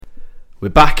We're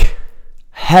back.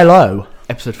 Hello.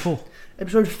 Episode 4.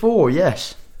 Episode 4,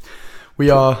 yes.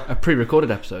 We are... A pre-recorded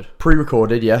episode.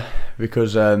 Pre-recorded, yeah.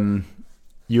 Because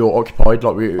you're occupied. I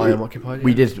am occupied,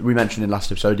 yeah. We mentioned in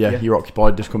last episode, yeah. You're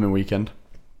occupied this coming weekend.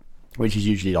 Which is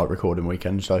usually like recording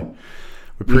weekend, so...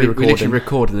 We're pre-recording. We literally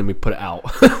record and then we put it out.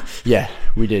 Yeah,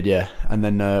 we did, yeah. And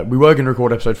then we were going to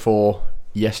record episode 4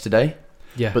 yesterday.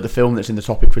 Yeah. But the film that's in the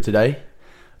topic for today,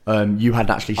 you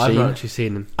hadn't actually seen. I've not actually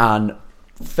seen them. And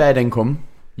fair income,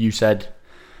 you said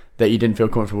that you didn't feel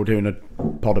comfortable doing a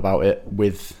pod about it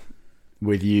with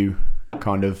you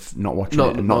kind of not watching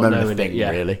it and not knowing a thing,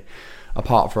 really.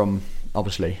 Apart from,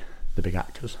 obviously, the big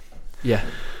actors. Yeah.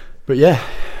 But yeah,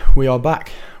 we are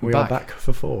back. We are back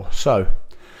for 4. So,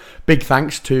 big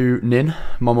thanks to Nin,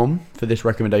 my mum, for this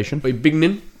recommendation. Wait, big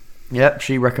Nin? Yep,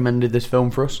 she recommended this film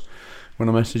for us when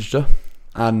I messaged her.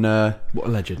 And what a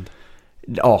legend.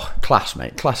 Oh, class,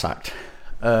 mate. Class act.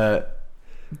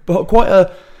 But quite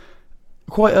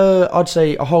a I'd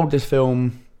say I hold this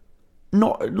film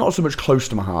not so much close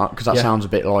to my heart, because that sounds a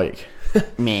bit like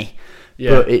meh.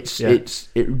 Yeah, but it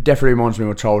definitely reminds me of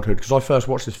my childhood, because I first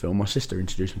watched this film, my sister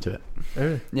introduced me to it. Oh,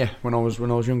 really? Yeah, when I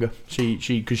was younger. She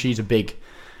because she's a big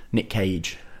Nick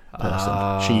Cage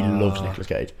person. She loves Nicolas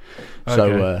Cage.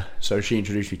 Okay. So she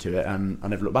introduced me to it, and I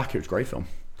never looked back. It was a great film.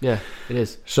 Yeah, it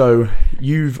is. So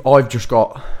I've just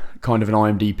got kind of an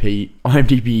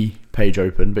IMDb page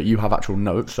open, but you have actual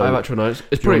notes. So I have actual notes.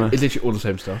 It's literally all the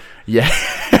same stuff. Yeah.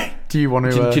 Do you want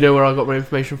to? Do you know where I got my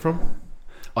information from?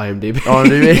 IMDb.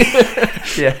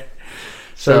 Yeah.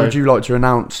 So would you like to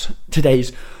announce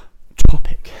today's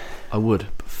topic? I would,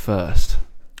 but first.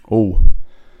 Oh.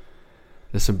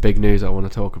 There's some big news I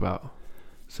want to talk about.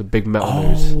 Some big metal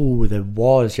news. Oh, there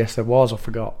was. Yes, there was. I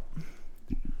forgot.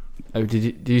 Oh,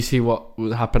 did you see what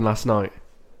happened last night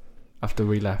after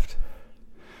we left?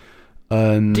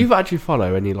 Do you actually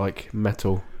follow any like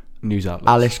metal news outlets?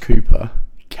 Alice Cooper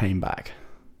came back.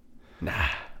 Nah.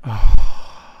 Oh,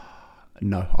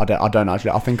 no, I don't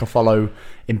actually. I think I follow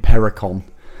Impericon,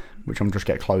 which I'm just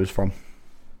getting clothes from.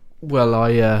 Well,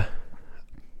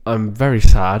 I'm very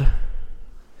sad.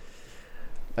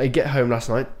 I get home last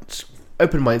night,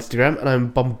 open my Instagram, and I'm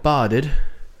bombarded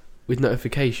with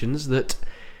notifications that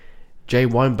Jay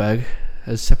Weinberg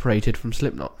has separated from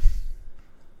Slipknot.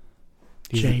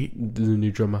 The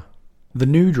new drummer. The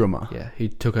new drummer? Yeah, he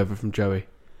took over from Joey.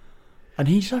 And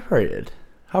he separated?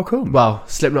 How come? Well,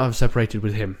 Slipknot have separated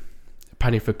with him,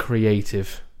 apparently for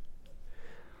creative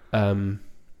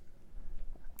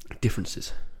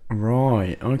differences.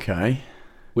 Right, okay.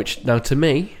 Which, now to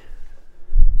me,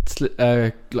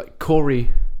 like Corey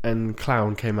and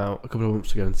Clown came out a couple of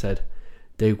months ago and said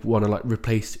they want to like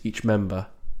replace each member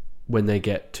when they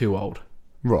get too old.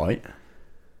 Right.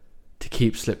 To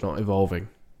keep Slipknot evolving.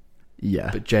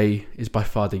 Yeah. But Jay is by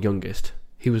far the youngest.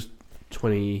 He was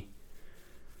 28.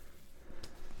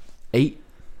 I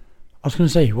was going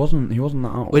to say he wasn't that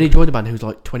old. When he joined the band, he was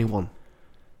like 21.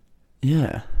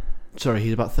 Yeah. Sorry,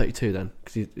 he's about 32 then,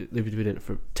 because they've been in it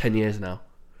for 10 years now.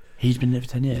 He's been in it for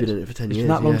 10 years? He's been in it for 10 years, It's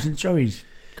been that long since Joey's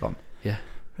gone? Yeah.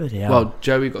 Bloody hell. Well,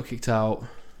 Joey got kicked out.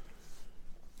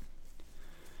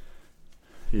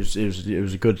 It was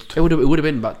a good... It would have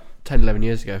been about 10, 11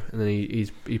 years ago, and then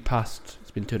he passed.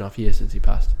 It's been 2.5 years since he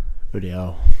passed. Bloody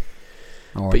hell.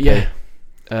 But yeah,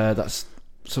 that's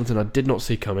something I did not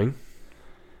see coming.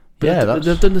 But yeah,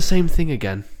 they've done the same thing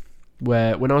again.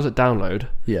 Where when I was at Download,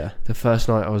 the first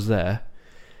night I was there,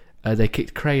 they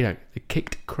kicked Craig out. They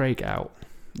kicked Craig out,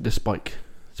 the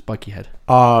spiky head.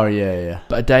 Oh yeah.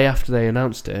 But a day after they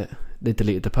announced it, they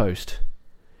deleted the post,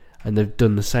 and they've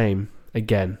done the same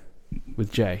again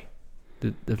with Jay.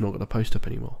 They've not got the post up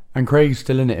anymore. And Craig's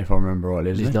still in it, if I remember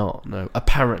rightly, isn't he? He's not. No,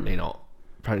 apparently not.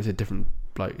 Apparently it's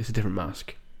a different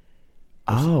mask.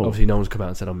 Obviously no one's come out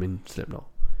and said I'm in Slipknot.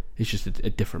 It's just a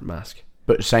different mask.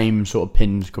 But same sort of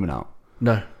pins coming out?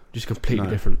 No, just completely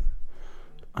different.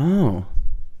 Oh,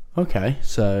 okay.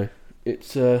 So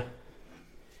it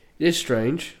is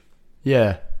strange.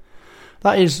 Yeah,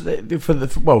 that is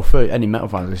for any metal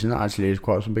fans listening. That actually is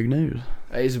quite some big news.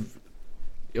 It is.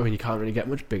 I mean, you can't really get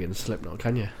much bigger than Slipknot,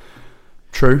 can you?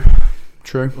 True.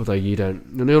 Although you're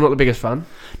not the biggest fan.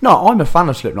 No, I'm a fan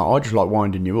of Slipknot. I just like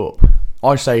winding you up.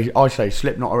 I say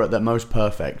Slipknot are at their most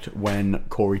perfect when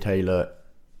Corey Taylor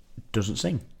doesn't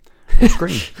sing or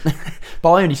scream.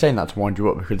 But I only saying that to wind you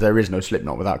up because there is no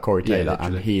Slipknot without Corey Taylor,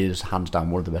 and he is hands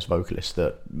down one of the best vocalists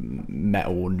that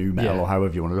metal or new metal or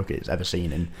however you want to look at it has ever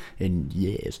seen in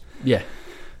years. Yeah.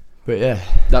 But yeah,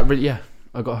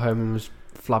 I got home and was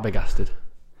flabbergasted.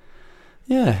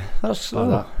 Yeah, that's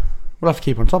that. We'll have to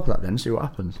keep on top of that then, see what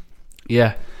happens.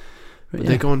 Yeah. But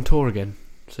they go on tour again.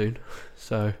 soon,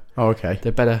 so Oh, okay. they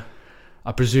better.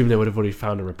 I presume they would have already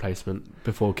found a replacement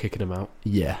before kicking him out.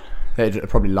 Yeah. They're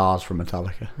probably Lars from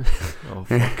Metallica. Oh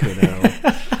fucking hell!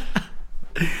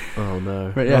 Oh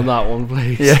no! But yeah. On that one,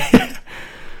 please. Yeah.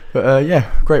 But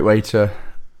yeah, great way to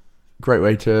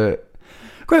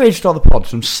start the pod.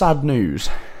 Some sad news.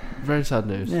 Very sad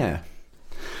news. Yeah.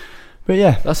 But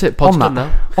yeah, That's it. Pod's done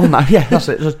now. On that, yeah, that's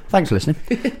it. So, thanks for listening.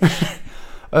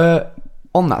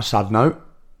 On that sad note,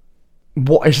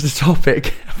 what is the topic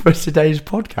for today's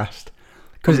podcast?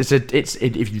 Because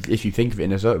if you think of it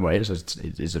in a certain way, it's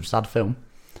a sad film.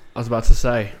 I was about to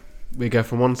say, we go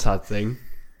from one sad thing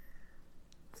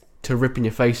to ripping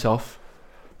your face off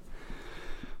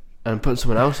and putting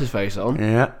someone else's face on.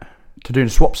 Yeah. To doing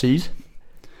swapsies.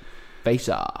 Face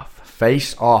off.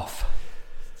 Face Off.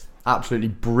 Absolutely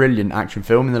brilliant action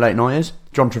film in the late 90s.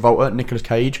 John Travolta, Nicolas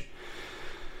Cage.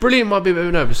 Brilliant might be a bit of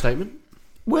an overstatement.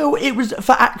 Well, it was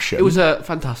for action. It was a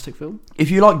fantastic film.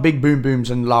 If you like big boom booms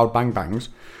and loud bang bangs,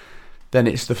 then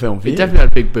it's the film for you. It definitely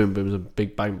had big boom booms and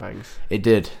big bang bangs. It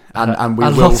did. And we a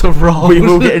will, lot of rolls. We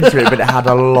will get into it, but it had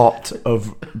a lot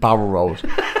of barrel rolls.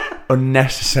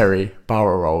 Unnecessary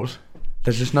barrel rolls.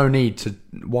 There's just no need to...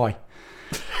 Why?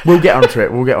 We'll get onto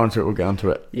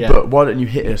it. Yeah. But why don't you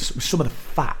hit us with some of the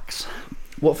facts?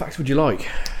 What facts would you like?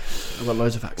 I've got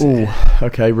loads of facts. Oh,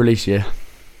 okay. Release year.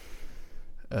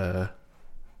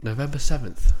 November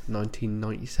 7th,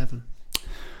 1997.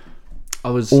 I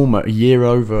was Almost a year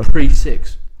over.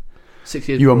 pre-6. 6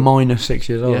 years You were before. minus 6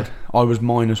 years old. Yeah. I was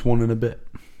minus 1 and a bit.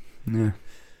 Yeah.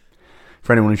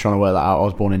 For anyone who's trying to work that out, I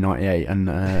was born in 98 and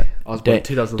I was born in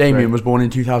 2003. Damien was born in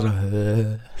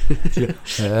 2000.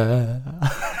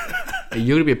 You're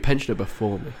going to be a pensioner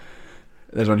before me.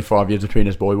 There's only 5 years between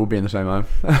us, boy. We'll be in the same home.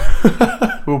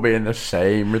 We'll be in the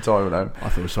same retirement home. I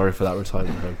feel sorry for that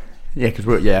retirement home. Yeah, because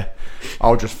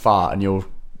I'll just fart and you'll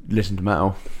listen to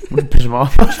metal. Piss them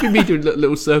off. Just be me doing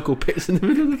little circle pits in the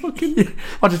middle of the fucking...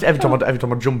 I just every time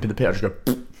I jump in the pit, I just go.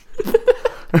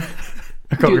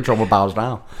 I can't control my bowels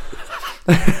now.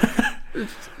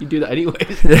 You do that anyway.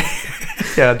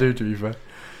 Yeah, I do. To be fair.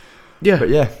 Yeah. But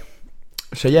yeah.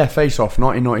 So yeah, Face Off,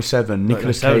 1997.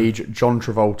 Nicolas 1997. Cage, John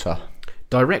Travolta.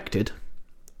 Directed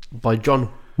by John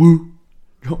Woo.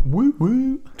 Woo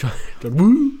woo. John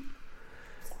Woo.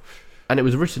 And it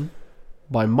was written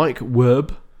by Mike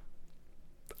Werb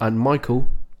and Michael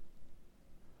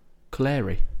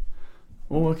Clary.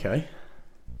 Oh, okay.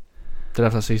 Don't know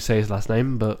if that's how you say his last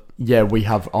name, but... Yeah, we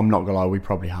have. I'm not gonna lie, we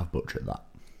probably have butchered that.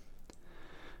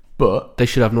 But they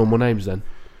should have normal names then.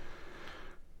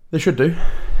 they should do.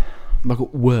 Michael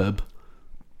Werb.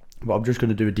 But I'm just going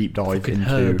to do a deep dive Fucking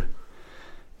Herb.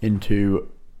 into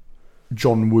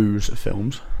John Woo's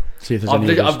films. See if there's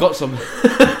any. I've got some.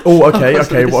 Oh, okay, I've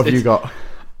got okay. some What have listed. you got?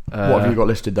 What have you got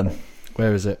listed then?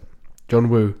 Where is it? John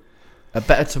Woo. A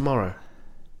Better Tomorrow.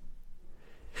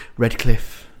 Red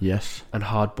Cliff. Yes. And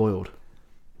Hard Boiled.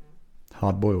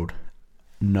 Hard boiled.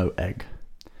 No egg.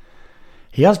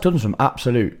 He has done some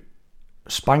absolute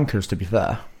spankers, to be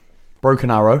fair.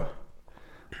 Broken Arrow.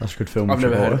 That's a good film. I've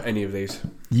with never heard Travolta. of any of these.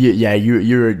 Yeah,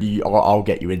 I'll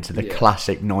get you into the Yeah.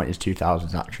 classic 90s,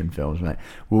 2000s action films, mate.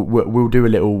 We'll do a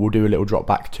little drop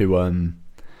back to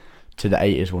the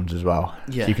 80s ones as well.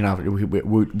 Yeah. So you can have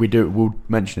we'll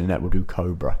mention in that we'll do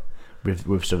Cobra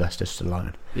with Sylvester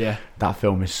Stallone. Yeah. That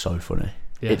film is so funny.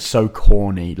 Yeah. It's so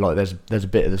corny. Like there's a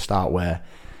bit at the start where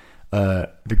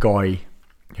the guy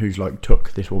who's like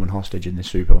took this woman hostage in this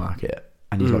supermarket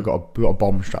and he's like got a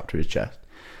bomb strapped to his chest.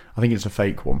 I think it's a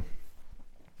fake one.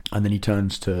 And then he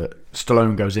turns to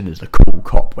Stallone goes in as the cool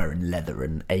cop wearing leather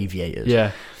and aviators.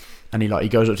 Yeah. And he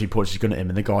goes up to him, points his gun at him,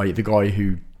 and the guy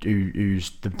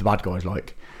who's the bad guy's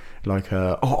like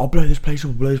I'll blow this place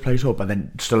up, and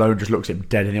then Stallone just looks at him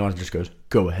dead in the eyes and just goes,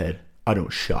 "Go ahead, I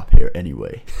don't shop here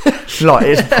anyway." Like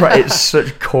it's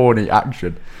such corny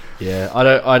action. Yeah.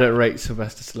 I don't rate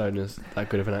Sylvester Stallone as that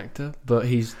good of an actor, but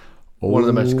he's one of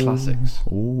the most classics.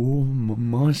 Oh,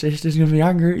 my sister's gonna be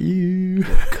angry at you.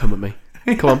 Come at me.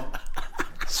 Come on.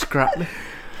 Scrap me.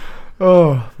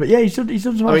 Oh, but yeah, he's done some I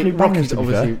absolute mean, bangers, Rocky's to be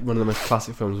obviously fair. one of the most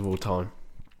classic films of all time.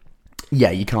 Yeah,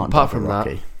 you can't. Apart dog from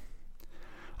Rocky. that,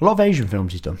 a lot of Asian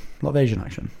films he's done. A lot of Asian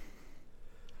action.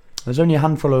 There's only a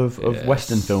handful of Yes.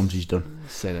 Western films he's done.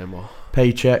 Say no more.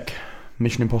 Paycheck,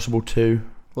 Mission Impossible 2,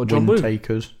 Well, John Woo. Wind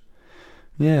Takers.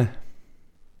 Yeah.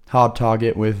 Hard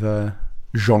Target with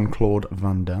Jean-Claude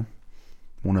Van Damme.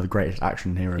 One of the greatest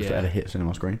action heroes to ever hit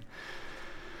cinema screen.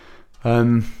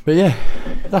 But yeah,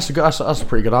 that's a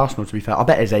pretty good arsenal, to be fair. I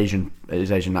bet his Asian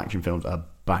action films are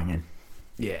banging.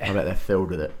 Yeah. I bet they're filled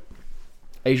with it.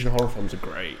 Asian horror films are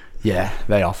great. Yeah,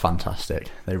 they are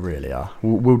fantastic. They really are.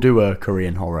 We'll do a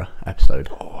Korean horror episode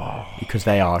because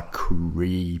they are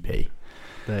creepy.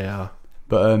 They are.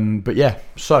 But yeah.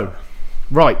 So,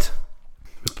 right.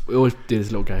 We always do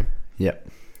this little game. Yep.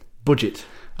 Budget.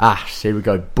 Here we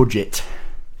go. Budget.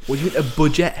 What do you think a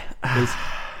budget is?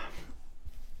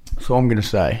 So I'm going to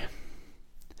say,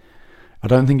 I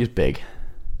don't think it's big.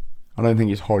 I don't think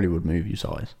it's Hollywood movie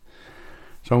size.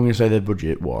 So I'm going to say their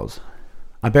budget was...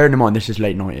 bearing in mind this is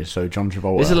late 90s, so John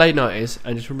Travolta... This is late 90s,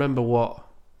 and just remember what...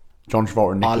 John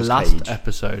Travolta and Nicolas our last Cage.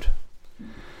 episode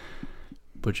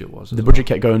budget was. The budget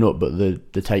kept going up, but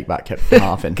the take back kept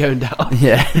halving. Going down.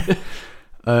 Yeah.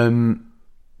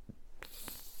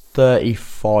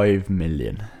 35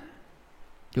 million.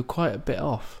 You're quite a bit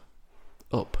off.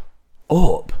 Up.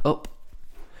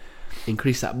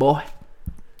 Increase that, boy.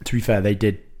 To be fair, they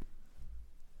did.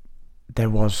 There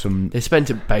was some. They spent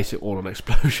it basically all on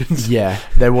explosions. Yeah,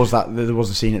 there was that. There was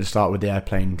a scene at the start with the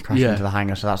airplane crashing Yeah. into the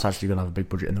hangar, so that's actually going to have a big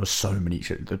budget. And there was so many.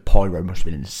 The pyro must have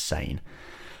been insane.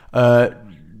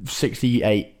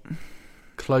 68.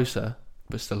 Closer,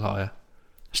 but still higher.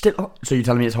 Still. So you're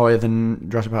telling me it's higher than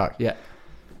Jurassic Park? Yeah.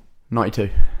 92.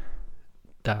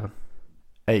 Down.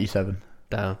 87.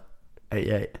 Down.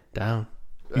 88. Down.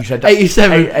 You said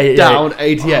 87. 88. Down.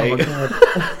 88. Oh my God.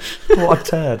 What a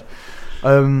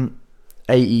turd.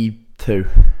 82.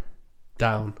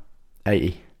 Down.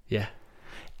 80. Yeah.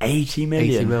 80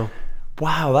 million. 80 mil.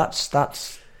 Wow,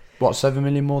 that's what, 7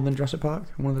 million more than Jurassic Park?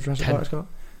 One of the Jurassic 10. Parks got?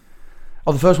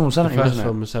 Oh, the first one was 70, The first wasn't it?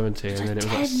 one was 70, and then it was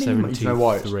like 10 million. 73. Do you know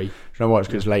why? Do you know why? It's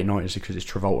because it's late 90s, because it's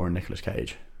Travolta and Nicolas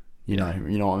Cage. You know what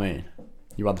I mean?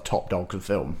 You had the top dogs of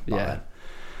film back Yeah. then.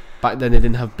 Back then, they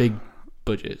didn't have big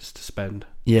budgets to spend.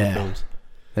 Yeah. On films.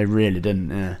 They really didn't,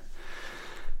 yeah.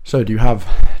 So do you have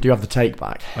the take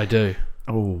back? I do.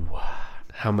 Oh.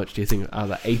 How much do you think out of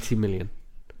that 80 million?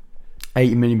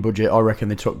 80 million budget, I reckon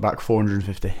they took back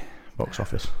 450 box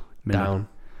office. Million. Down.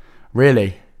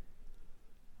 Really?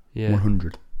 Yeah.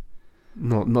 100.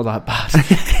 Not that bad.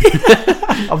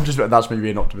 That's me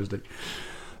being optimistic.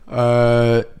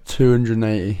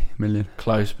 280 million.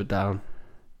 Close, but down.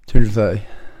 230.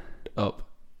 Up.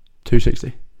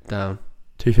 260. Down.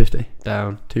 250.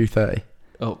 Down. 230.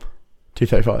 Up.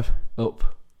 235. Up.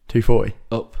 240.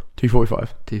 Up.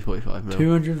 245. 245 mil.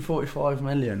 245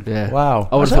 million. Yeah. Wow.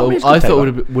 I thought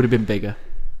it would have been bigger.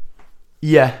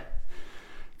 Yeah.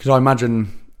 Because I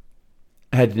imagine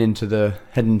heading into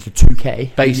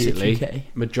 2K. Basically, 2K.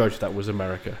 majority of that was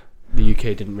America. The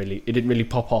UK didn't really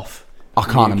pop off. I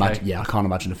can't UK. imagine. Yeah, I can't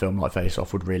imagine a film like Face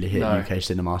Off would really hit No. UK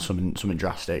cinema. Something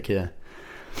drastic. Yeah.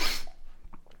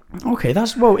 Okay,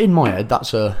 well in my head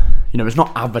that's it's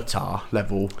not Avatar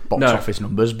level box office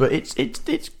numbers, but it's good.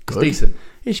 It's decent.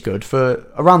 It's good for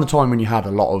around the time when you had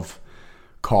a lot of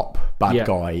cop, bad Yeah.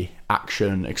 guy,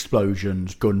 action,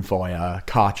 explosions, gunfire,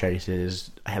 car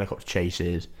chases, helicopter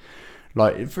chases.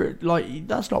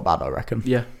 That's not bad, I reckon.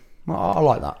 Yeah. I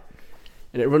like that.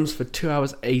 And it runs for 2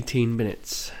 hours 18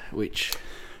 minutes, which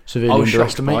Severely I was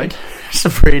shocked underestimated.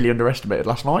 Severely underestimated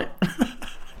last night.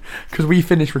 Because we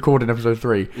finished recording episode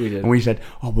 3 we did. and we said,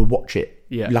 we'll watch it.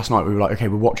 Yeah. Last night we were like, okay,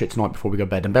 we'll watch it tonight before we go to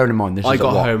bed. And bearing in mind, this I is got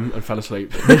at what? home and fell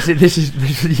asleep. This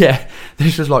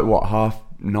was like what,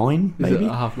 9:30 maybe? Is it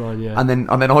 9:30? Yeah. And then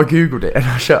I googled it and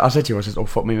I said to you, I said,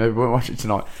 fuck me, maybe we won't watch it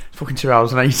tonight. It's fucking 2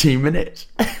 hours and 18 minutes.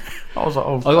 I was like,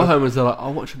 I got home and said,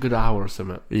 I'll watch a good hour or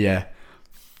something. Yeah.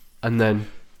 And then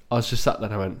I was just sat there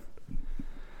and I went,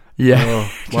 Yeah.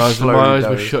 my eyes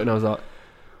were shut and I was like,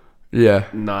 yeah.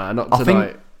 nah, not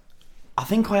tonight. I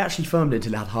think I actually filmed it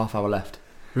till it had half hour left.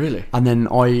 Really? And then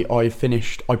I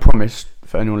finished. I promised,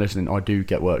 for anyone listening, I do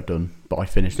get work done, but I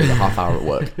finished with a half hour at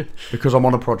work because I'm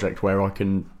on a project where I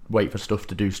can wait for stuff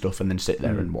to do stuff and then sit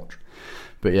there and watch.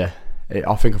 But yeah,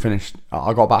 I think I finished.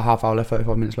 I got about a half hour left,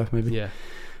 35 minutes left maybe. Yeah.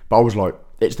 But I was like,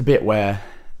 it's the bit where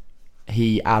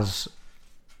he as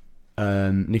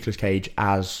Nicolas Cage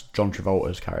as John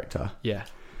Travolta's character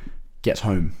gets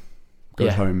home.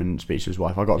 Goes home and speaks to his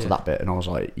wife. I got to that bit and I was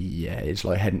like, yeah, it's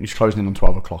like it's closing in on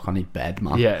 12 o'clock. I need bed,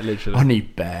 man. Yeah, literally. I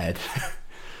need bed.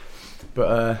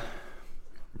 but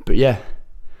yeah.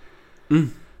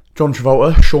 John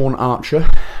Travolta, Sean Archer,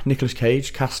 Nicolas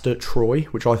Cage, Castor Troy,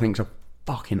 which I think's a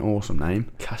fucking awesome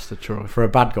name. Castor Troy. For a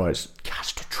bad guy, it's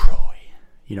Castor Troy.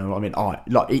 You know what I mean?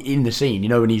 Like in the scene,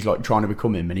 when he's like trying to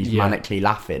become him and he's manically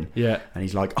laughing. Yeah. And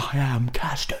he's like, I am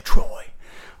Castor Troy.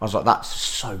 I was like, that's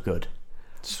so good.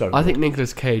 So I good. think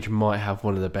Nicolas Cage might have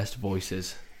one of the best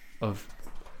voices of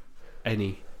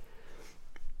any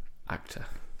actor.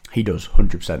 He does,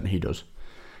 100%. He does.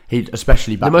 He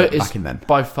especially back in then.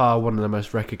 By far one of the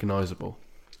most recognisable.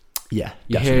 Yeah,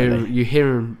 You definitely.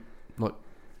 hear him like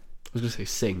was going to say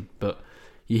sing, but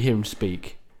you hear him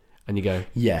speak, and you go,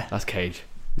 Yeah. that's Cage.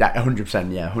 That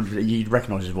 100%, yeah. 100%. You'd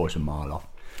recognise his voice a mile off.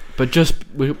 But just,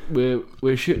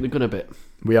 we're shooting the gun a bit.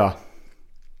 We are.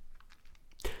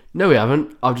 No, we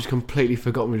haven't. I've just completely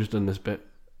forgotten we've just done this bit.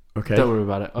 Okay. Don't worry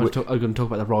about it. I was going to talk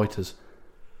about the writers.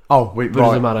 Oh, But it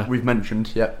doesn't matter. We've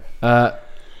mentioned, yeah.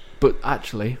 But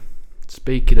actually,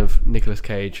 speaking of Nicolas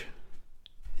Cage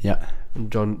Yeah.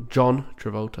 and John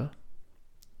Travolta,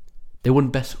 they won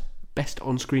best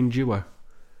on-screen duo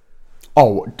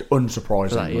Oh, for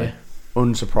unsurprisingly. that year.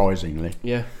 Unsurprisingly.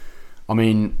 Yeah, I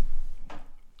mean,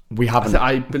 we haven't...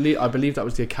 I believe that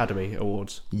was the Academy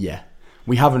Awards. Yeah.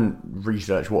 We haven't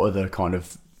researched what other kind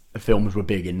of films were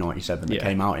big in 97 that Yeah.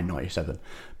 came out in 97.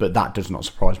 But that does not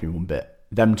surprise me one bit.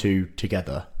 Them two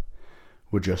together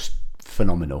were just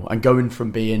phenomenal. And going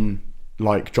from being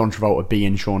like John Travolta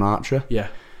being Sean Archer Yeah,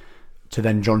 to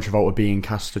then John Travolta being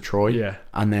Castor Troy. yeah.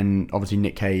 And then obviously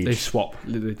Nick Cage They swap.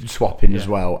 swapping Yeah. as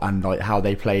well. And like how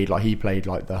they played, like he played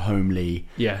like the homely,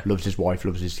 Yeah, loves his wife,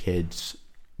 loves his kids.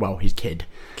 Well, his kid.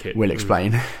 Kid. We'll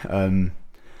explain.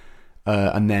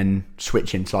 And then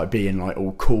switching to like being like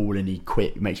all cool, and he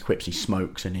makes quips, he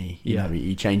smokes, and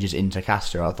he changes into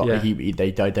Castor. I thought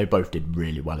they both did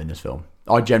really well in this film.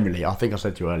 I think I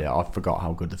said to you earlier, I forgot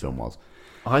how good the film was.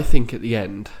 I think at the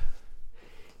end,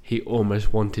 he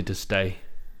almost wanted to stay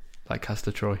like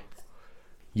Castor Troy.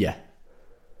 Yeah.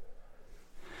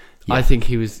 I think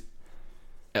he was.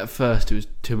 At first, it was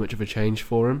too much of a change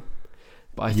for him,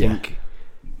 but I think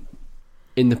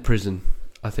in the prison,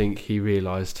 I think he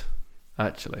realised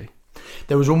actually.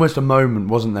 There was almost a moment,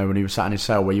 wasn't there, when he was sat in his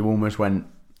cell where you almost went,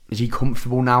 is he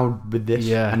comfortable now with this?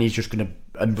 Yeah. And he's just going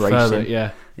to embrace it.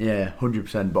 Yeah. Yeah,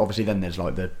 100%. But obviously then there's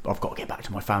like I've got to get back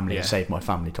to my family and save my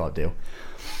family type deal.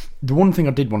 The one thing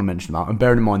I did want to mention about, and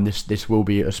bearing in mind this will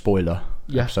be a spoiler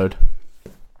episode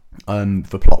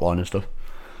for plotline and stuff.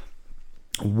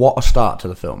 What a start to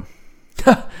the film.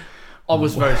 I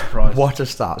was very surprised. What a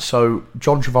start. So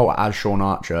John Travolta as Sean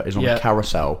Archer is on Yeah. a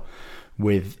carousel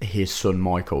with his son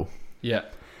Michael. Yeah.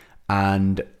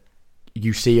 And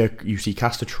you see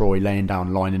Castor Troy laying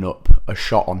down, lining up a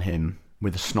shot on him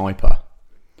with a sniper.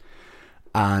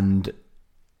 And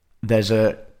there's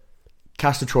a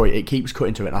Castor Troy. It keeps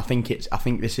cutting to it. And I think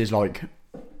this is like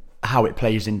how it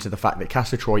plays into the fact that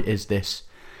Castor Troy is this.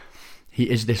 He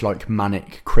is this like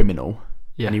manic criminal,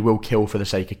 and he will kill for the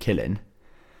sake of killing.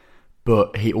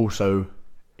 But he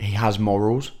has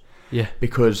morals. Yeah.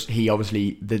 Because he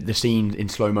obviously the scene in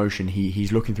slow motion,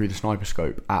 he's looking through the sniper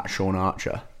scope at Sean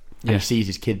Archer, and he sees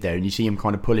his kid there, and you see him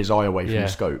kind of pull his eye away from the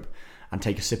scope and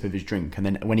take a sip of his drink, and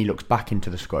then when he looks back into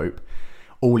the scope,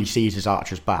 all he sees is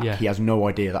Archer's back. He has no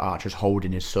idea that Archer's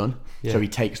holding his son, so he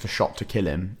takes the shot to kill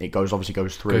him. It goes through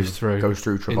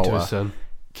Travolta, into his son.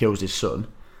 kills his son,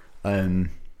 and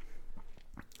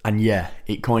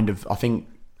it kind of, I think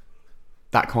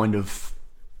that kind of.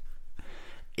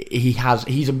 He's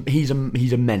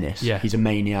a menace. Yeah. He's a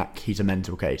maniac. He's a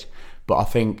mental case. But I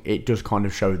think it does kind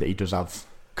of show that he does have,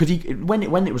 because when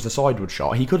it was the sideward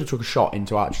shot, he could have took a shot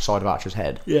into side of Archer's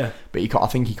head. Yeah. But I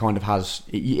think he kind of has.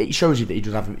 It shows you that he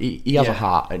does have. He has a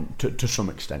heart, and to some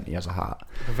extent, he has a heart.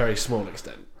 A very small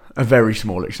extent. A very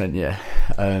small extent, yeah.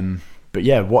 But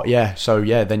yeah, what? Yeah. So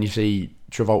yeah, then you see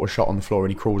Travolta shot on the floor,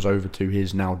 and he crawls over to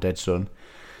his now dead son,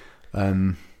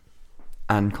 and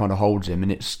kind of holds him,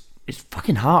 and it's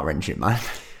fucking heart-wrenching, man.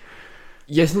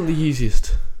 Yeah, it's not the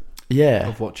easiest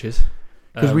of watches.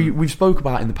 Because we've spoke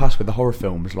about in the past with the horror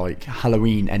films, like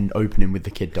Halloween and opening with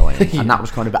the kid dying. And that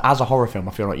was kind of, as a horror film,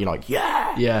 I feel like you're like,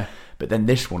 yeah. But then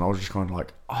this one, I was just kind of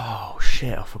like, oh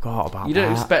shit, I forgot about that. You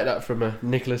don't expect that from a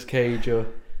Nicolas Cage or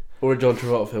a John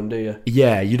Travolta film, do you?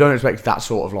 Yeah, you don't expect that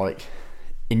sort of like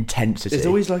intensity. There's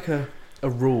always like a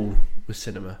rule with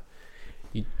cinema.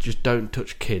 You just don't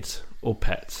touch kids or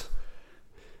pets.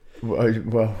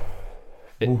 Well,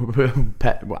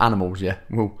 animals, yeah.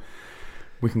 Well,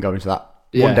 we can go into that.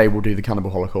 Yeah. One day we'll do the Cannibal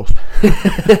Holocaust.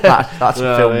 That's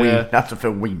a film. That's a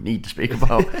film we need to speak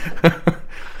about.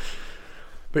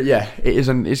 But yeah, it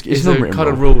isn't. It's a kind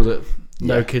of rule that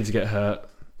no kids get hurt,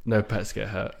 no pets get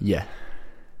hurt. Yeah.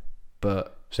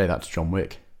 But say that to John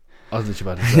Wick. I was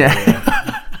literally about to say.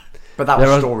 Yeah. But that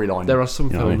was storyline. There are some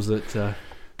films that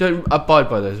don't abide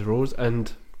by those rules,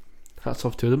 and hats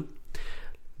off to them.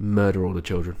 Murder all the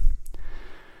children.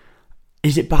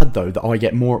 Is it bad though that I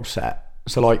get more upset?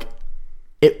 So like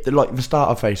the start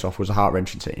of Face Off was a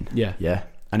heart-wrenching scene. Yeah.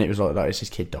 And it was like it's his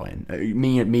kid dying.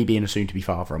 Me being a soon-to-be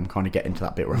father, I'm kind of getting to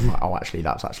that bit where I'm like, oh, actually,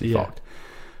 that's actually fucked.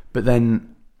 But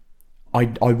then I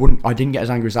didn't get as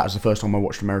angry as that as the first time I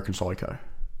watched American Psycho.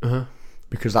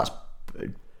 Because that's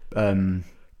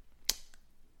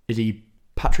is he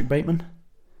Patrick Bateman?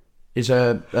 It's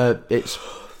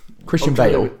Christian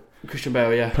Bale. Christian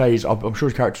Bale, yeah. Plays. I'm sure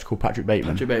his character's called Patrick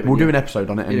Bateman. We'll do an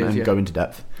episode on it and go into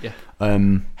depth. Yeah.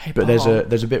 But there's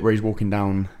a bit where he's walking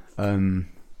down an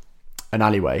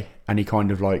alleyway and he kind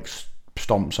of like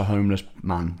stomps a homeless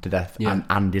man to death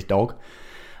and his dog,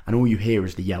 and all you hear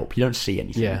is the yelp. You don't see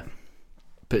anything. Yeah.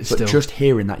 But still, just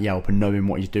hearing that yelp and knowing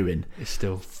what he's doing, it's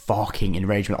still fucking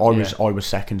enragement. I was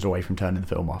seconds away from turning the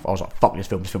film off. I was like, "Fuck this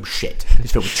film! This film's shit.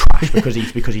 This film is trash because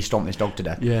he stomped this dog to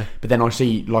death." Yeah. But then I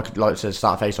see, like it says,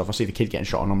 start face off. I see the kid getting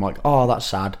shot, and I'm like, "Oh, that's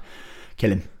sad.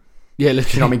 Kill him." Yeah,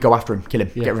 literally. You know what I mean? Go after him, kill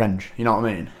him, get revenge. You know what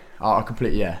I mean? I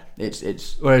completely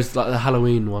It's whereas like the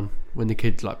Halloween one, when the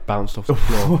kid like bounced off the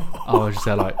floor, I was just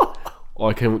there like,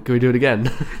 "Oh, can we do it again?"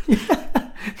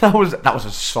 That was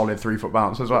a solid 3 foot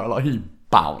bounce as well. Like he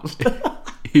bounced.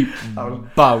 He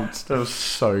bounced. That was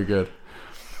so good.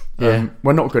 Yeah,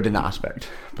 we're not good in that aspect,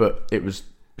 but it was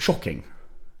shocking.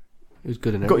 It was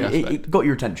good in every aspect. It got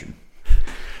your attention.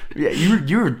 Yeah,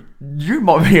 you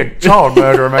might be a child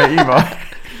murderer, mate. You might.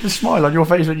 The smile on your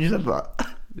face when you said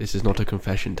that. This is not a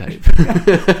confession tape.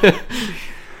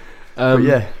 But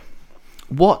yeah.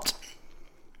 What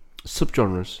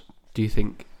subgenres do you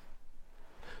think?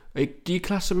 Do you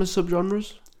class them as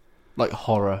subgenres? Like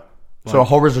horror. So a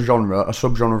horror's a genre. A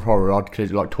subgenre of horror, I'd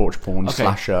consider like torture porn,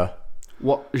 slasher.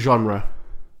 What genre?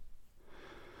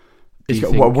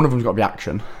 One of them's got to be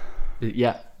action.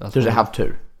 Yeah. Does it have 2?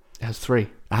 It has 3. It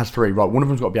has 3. Right. One of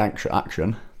them's got to be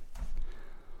action.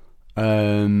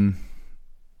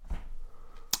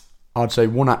 I'd say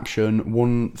 1 action,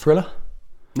 1 thriller.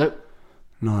 Nope.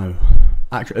 No.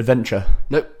 Action, adventure.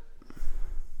 Nope.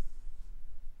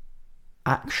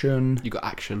 Action. You got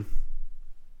action.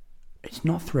 It's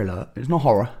not thriller. It's not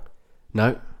horror.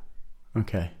 No.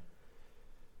 Okay.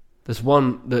 There's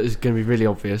one that is going to be really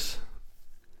obvious.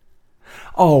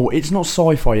 Oh, it's not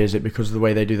sci-fi, is it? Because of the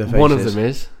way they do their faces. One of them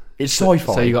is. It's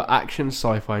sci-fi. So you got action,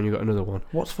 sci-fi, and you got another one.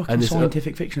 What's fucking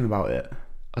scientific fiction about it?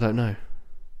 I don't know.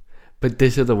 But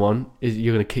this other one is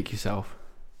you're going to kick yourself.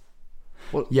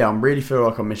 What? Yeah, I really feel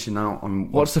like I'm missing out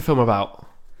on... What's the film about?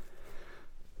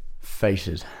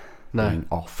 Faces. No. Going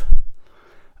off.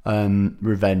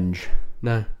 Revenge.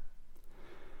 No.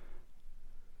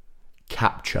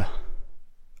 Capture.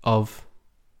 Of?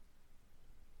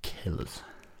 Killers.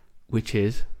 Which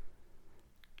is?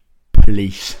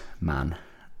 Policeman.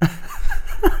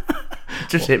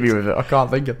 Just hit me with it. I can't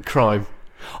think of... Crime.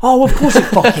 Oh, of course it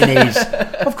fucking is.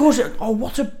 Of course it... Oh,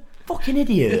 what a fucking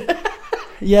idiot.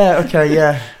 Yeah, okay,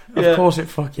 yeah. Of course it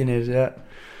fucking is, yeah.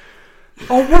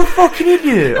 Oh, what a fucking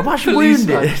idiot. I've actually ruined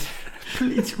it.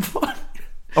 Policeman.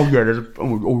 Oh, yeah, there's a...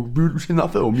 Oh, you've seen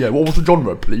that film? Yeah, what was the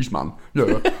genre? Policeman.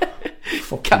 Yeah.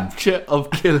 Capture of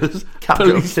killers.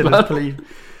 Capture of killers, police.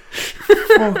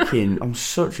 Fucking... I'm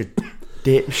such a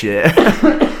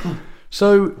dipshit.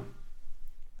 So...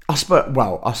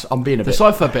 I'm being a bit... The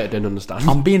sci-fi bit I didn't understand.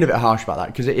 I'm being a bit harsh about that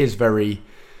because it is very...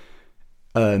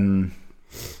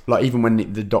 like even when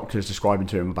the doctor's describing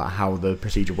to him about how the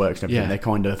procedure works and everything,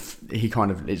 he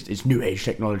kind of it's new age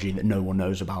technology that no one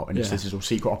knows about, and this is all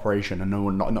secret operation, and no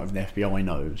one, not even the FBI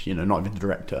knows, not even the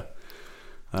director.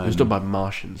 It was done by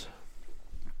Martians.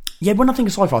 Yeah, when I think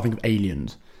of sci-fi, I think of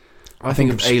aliens. I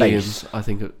think of aliens. Space. I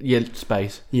think of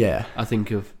space. Yeah. I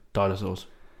think of dinosaurs.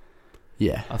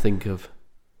 Yeah. I think of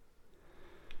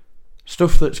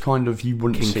stuff that's kind of you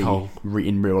wouldn't King see Cole.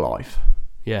 In real life.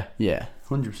 Yeah. Yeah.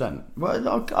 100%.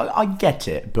 Well, I get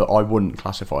it, but I wouldn't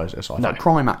classify it as sci-fi. No.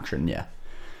 Crime action, yeah,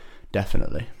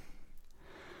 definitely.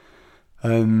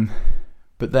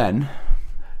 But then,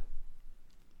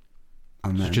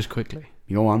 and then, just quickly.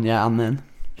 You go on, yeah, and then,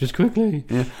 just quickly,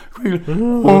 yeah, quickly.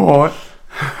 All right.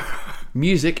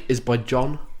 Music is by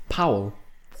John Powell.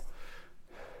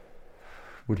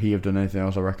 Would he have done anything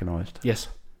else I recognised? Yes.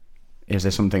 Is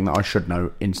there something that I should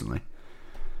know instantly?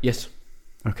 Yes.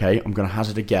 Okay, I'm going to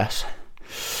hazard a guess.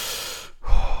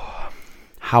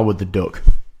 Howard the Duck.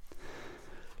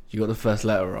 You got the first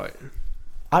letter right.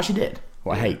 I actually did.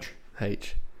 What, H?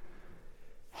 H.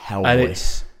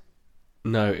 Hellboy.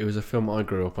 And it was a film I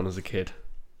grew up on as a kid.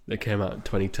 That came out in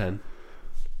 2010.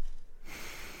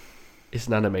 It's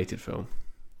an animated film.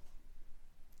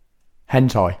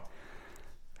 Hentai.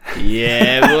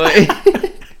 Yeah, boy.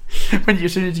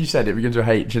 As soon as you said it begins with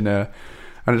H and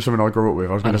it's something I grew up with,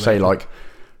 I was going to say like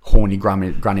horny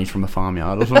grannies from the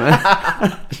farmyard or something. You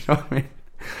know what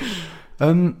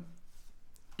I mean?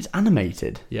 It's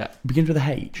animated. Yeah. It begins with a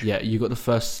H. Yeah, you got the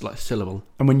first syllable.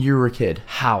 And when you were a kid?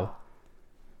 How?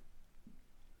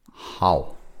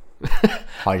 How?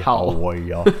 Hi, how are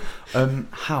you?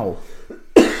 How?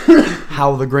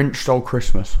 How the Grinch Stole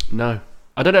Christmas. No.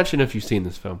 I don't actually know if you've seen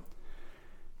this film.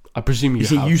 I presume you You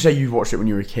see, have. you say you watched it when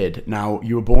you were a kid. Now,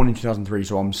 you were born in 2003,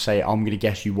 so I'm going to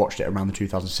guess you watched it around the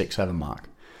 2006-7 mark.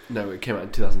 No, it came out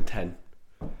in 2010.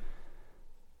 Oh,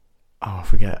 I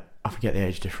forget the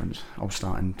age difference. I was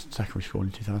starting secondary school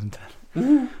in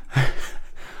 2010.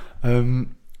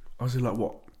 I was in like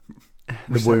what?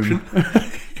 The womb.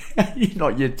 You're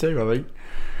not year 2, I think.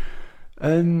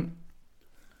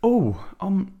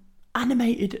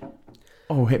 Animated.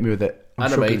 Oh, hit me with it.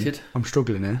 Animated. I'm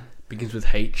struggling here. Begins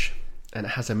with H, and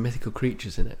it has a mythical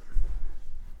creatures in it.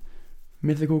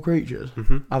 Mythical creatures?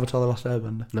 Mm-hmm. Avatar: The Last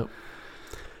Airbender. Nope.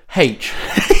 H.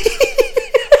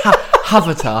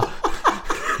 Avatar.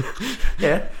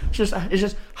 Yeah, it's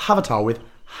just Avatar with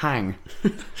hang.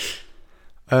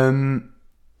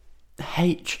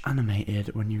 H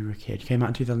animated when you were a kid. Came out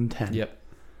in 2010. Yep.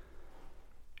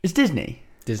 It's Disney?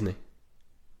 Disney.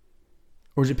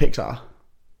 Or is it Pixar?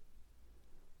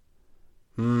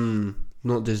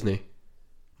 Not Disney.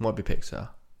 Might be Pixar.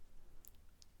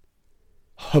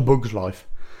 A Bug's Life.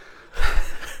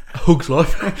 Hug's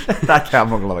Life. That can't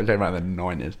be like it came out in the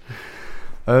 90s.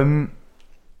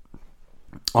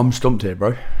 I'm stumped here,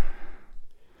 bro.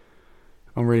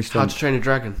 I'm really How stumped. to Train a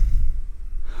Dragon.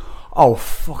 Oh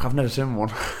fuck! I've never seen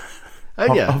one.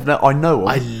 Oh yeah. I know him.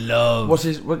 I love. What's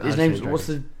his name? Dragon. What's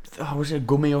the? Oh, was it a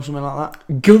Gummy or something like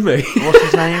that? Gummy? What's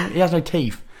his name? He has no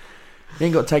teeth. He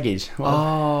ain't got teggies.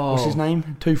 What's his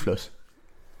name? Toothless.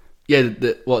 Yeah,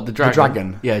 the dragon? The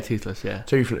dragon. Yeah, toothless, yeah.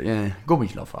 Toothless, yeah.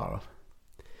 Gummy's not far off.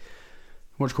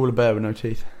 What do you call a bear with no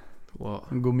teeth?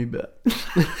 What? A gummy bear.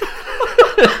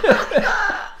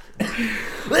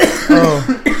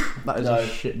 Oh, that is a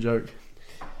shit joke.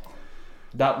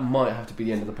 That might have to be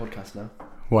the end of the podcast now.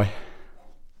 Why?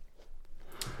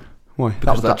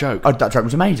 Because that joke. Oh, that joke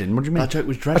was amazing. What do you mean? That joke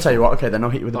was dreadful. I'll tell you what, okay, then I'll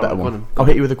hit you with a better one. I'll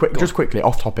hit you with a quick, just quickly,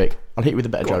 off topic. I'll hit you with a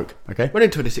better joke, okay? We're only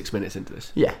 26 minutes into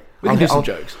this. Yeah. We can do some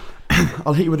jokes.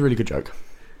 I'll hit you with a really good joke.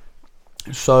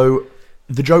 So,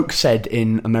 the joke said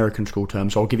in American school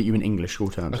terms, so I'll give it you in English school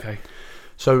terms. Okay.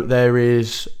 So, there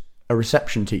is a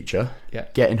reception teacher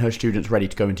getting her students ready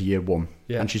to go into year 1.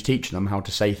 Yeah. And she's teaching them how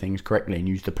to say things correctly and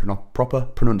use the proper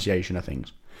pronunciation of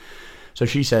things. So,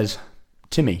 she says,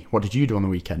 Timmy, what did you do on the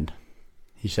weekend?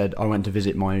 He said, I went to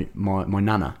visit my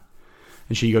nana.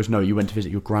 And she goes, no, you went to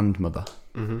visit your grandmother.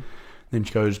 Mm-hmm. Then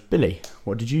she goes, Billy,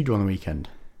 what did you do on the weekend?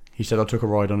 He said, I took a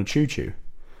ride on a choo-choo.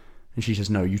 And she says,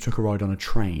 no, you took a ride on a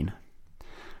train.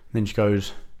 And then she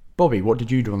goes, Bobby, what did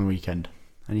you do on the weekend?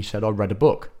 And he said, I read a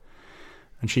book.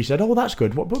 And she said, oh, that's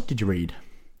good. What book did you read?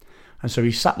 And so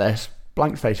he sat there,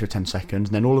 blank face for 10 seconds,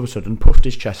 and then all of a sudden puffed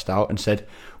his chest out and said,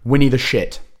 Winnie the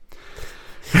Shit.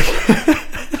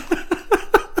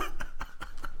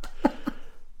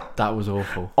 That was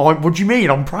awful. What do you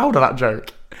mean? I'm proud of that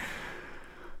joke.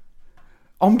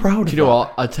 I'm proud of that. Do you know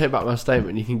what? I take back my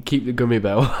statement. You can keep the gummy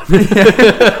bell.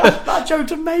 That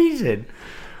joke's amazing.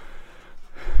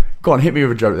 Go on, hit me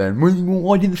with a joke then.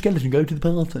 Why didn't the skeleton go to the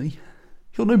party?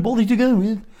 He's got no body to go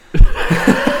with.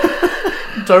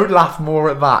 Don't laugh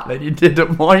more at that than you did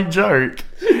at my joke.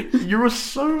 You were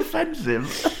so offensive.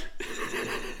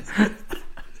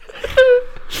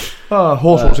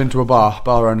 Horse walks into a bar.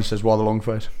 Bar owner says, why the long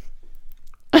face?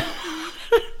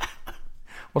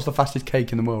 What's the fastest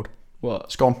cake in the world? What?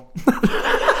 Scone.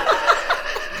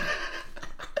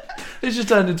 It's just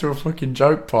turned into a fucking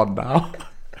joke pod now.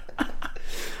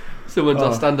 Someone's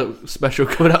our stand-up special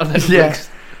coming out next Yeah. week.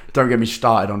 Don't get me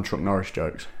started on Chuck Norris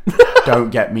jokes. Don't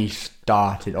get me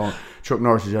started on... Chuck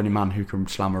Norris is the only man who can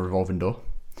slam a revolving door.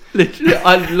 Literally,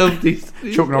 I love these.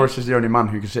 Chuck Norris is the only man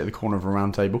who can sit at the corner of a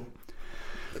round table.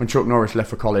 When Chuck Norris left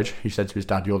for college, he said to his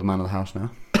dad, you're the man of the house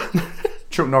now.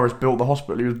 Chuck Norris built the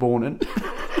hospital he was born in.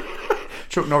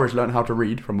 Chuck Norris learned how to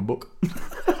read from a book.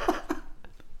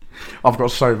 I've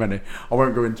got so many. I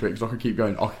won't go into it because I could keep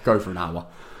going. I could go for an hour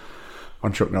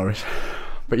on Chuck Norris.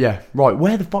 But yeah, right.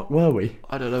 Where the fuck were we?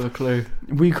 I don't have a clue.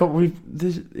 It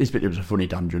was a funny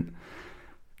tangent.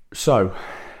 So,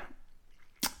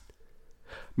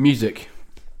 Music,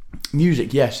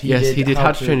 yes. He did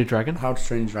How to Train a Dragon. How to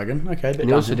Train a Dragon. Okay. And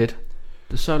he also did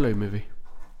the Solo movie.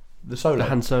 The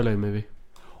Han Solo movie.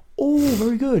 Oh,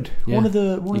 very good. Yeah. One of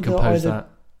the either that.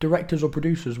 directors or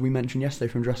producers we mentioned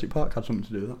yesterday from Jurassic Park had something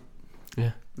to do with that.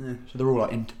 Yeah. So they're all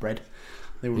like interbred.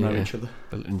 They all know each other.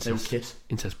 They all kiss.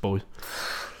 Incest boys.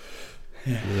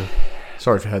 Yeah.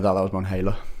 Sorry if you heard that. That was my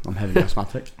inhaler. I'm heavy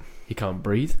asthmatic. He can't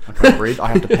breathe. I can't breathe. I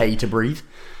have to pay to breathe.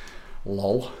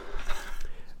 Lol.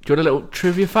 Do you want a little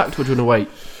trivia fact or do you want to wait?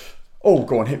 Oh,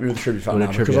 go on, hit me with a trivia fact now,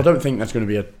 because trivia? I don't think there's going to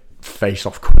be a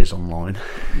face-off quiz online.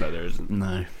 No, there isn't.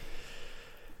 No.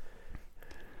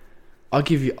 I'll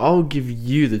give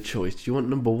you the choice. Do you want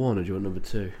number 1 or do you want number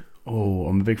 2? Oh,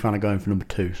 I'm a big fan of going for number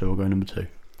 2, so we'll go number 2.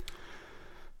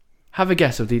 Have a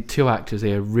guess of the 2 actors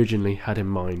they originally had in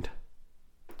mind.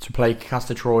 To play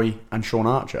Castor Troy and Sean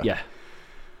Archer? Yeah.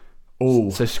 Oh.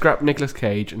 So scrap Nicolas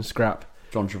Cage and scrap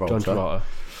John Travolta.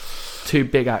 2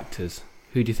 big actors.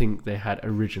 Who do you think they had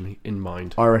originally in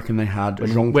mind? I reckon they had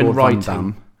Jean-Claude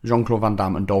Van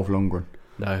Damme and Dolph Lundgren.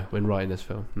 No, when writing this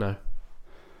film, no.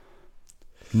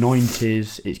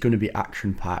 90s, it's going to be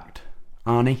action-packed.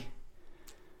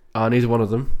 Arnie's one of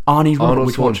them. Arnold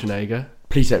Schwarzenegger.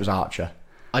 Please say it was Archer.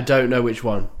 I don't know which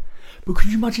one. But could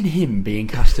you imagine him being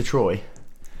Castor Troy?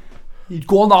 He'd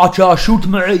go on, Archer, shoot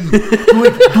me! do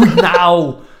it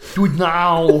now! Do it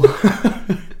now!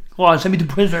 Come on, send me to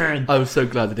prison! I'm so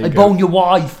glad they didn't I bone your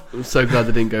wife! I'm so glad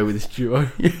they didn't go with this duo.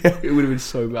 Yeah. It would have been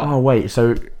so bad. Oh, wait,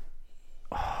 so...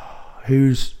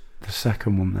 who's the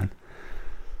second one then?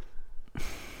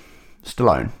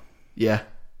 Stallone? Yeah.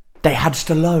 They had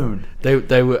Stallone.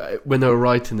 They were, when they were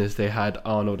writing this, they had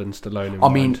Arnold and Stallone in mind. I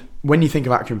mean, when you think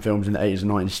of action films in the 80s and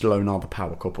 90s, Stallone are the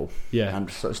power couple. Yeah. And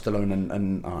Stallone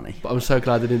and Arnie. But I'm so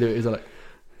glad they didn't do it. He's like,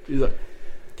 do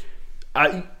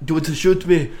you want to shoot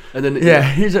me? And then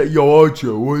he's like, yo, Archer,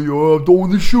 I don't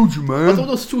want to shoot you, man. I don't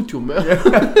want to shoot you,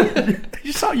 man.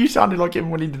 You sounded like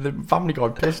him when he did the Family Guy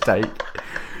piss take.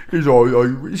 He's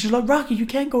like, she's like, Rocky, you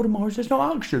can't go to Mars, there's no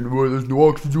oxygen. Well, there's no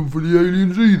oxygen for the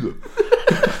aliens either.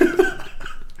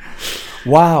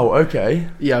 Wow, okay.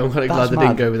 Yeah, I'm kind of glad they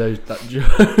didn't go with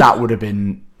that would have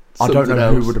been... I don't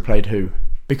know who would have played who.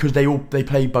 Because they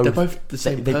play both... They're both the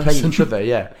same They person. play each other,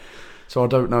 yeah. So I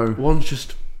don't know... One's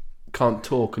just can't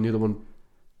talk and the other one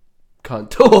can't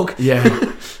talk.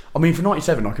 Yeah. I mean, for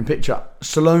 97, I can picture...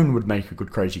 Stallone would make a good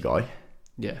crazy guy.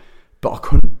 Yeah. But I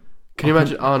couldn't... Can you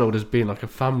imagine Arnold as being like a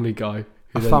family guy?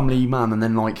 A family man and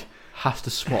then like... Has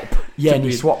to swap. Yeah, and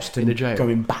he swaps to jail.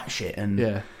 Going batshit and...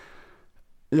 Yeah.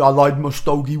 I like my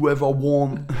stogie whatever I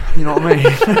want. You know what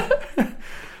I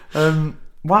mean?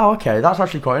 Wow, okay. That's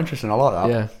actually quite interesting. I like that.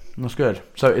 Yeah. That's good.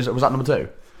 So was that number 2?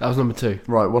 That was number 2.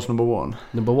 Right, what's number 1?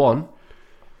 Number 1,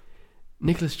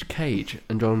 Nicolas Cage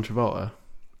and John Travolta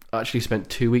actually spent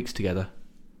 2 weeks together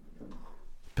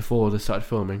before they started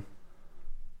filming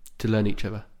to learn each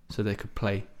other so they could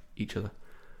play each other.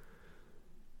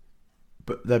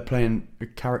 But they're playing a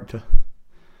character.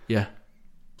 Yeah.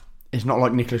 It's not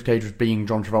like Nicolas Cage was being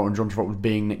John Travolta and John Travolta was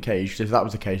being Nick Cage. If that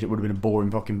was the case, it would have been a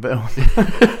boring fucking film.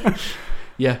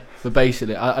 Yeah, but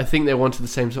basically, I think they wanted the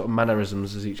same sort of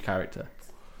mannerisms as each character.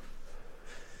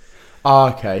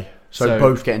 Ah, okay. So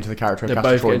both get into the character. They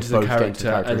both get into the character,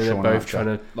 and then they're both Archer. trying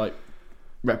to like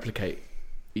replicate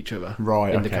each other.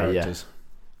 Right. In the characters.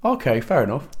 Yeah. Okay, fair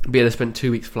enough. But yeah, they spent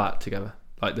 2 weeks flat together.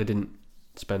 Like they didn't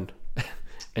spend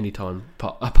any time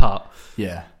apart.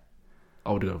 Yeah.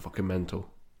 I would have gone fucking mental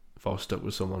if I was stuck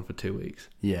with someone for 2 weeks.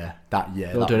 Yeah. Not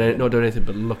doing anything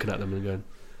but looking at them and going,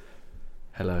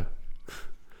 hello.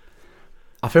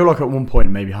 I feel like at one point,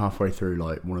 maybe halfway through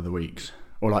like one of the weeks,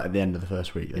 or like at the end of the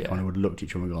first week, they kind of would have looked at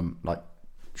each other and gone like,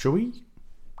 shall we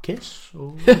kiss?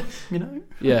 Or, you know?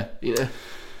 Yeah. It's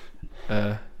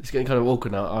getting kind of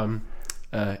awkward now. I'm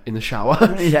in the shower.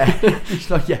 Yeah. It's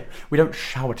like, yeah, we don't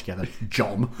shower together,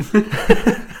 John.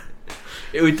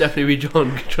 It would definitely be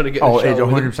John trying to get Oh, the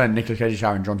shower. it's 100% Nicolas Cage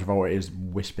showering. John Travolta is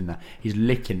wisping there. He's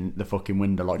licking the fucking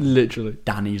window like literally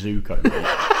Danny Zuko.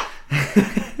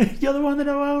 You're the one that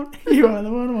I want. You are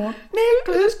the one I want.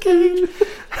 Nicolas Cage.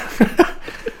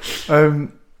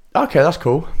 Okay, that's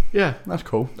cool. Yeah, that's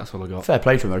cool. That's all I got. Fair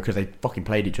play to them though, because they fucking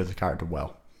played each other's character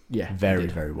well. Yeah, very,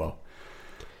 very well.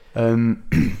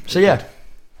 So yeah,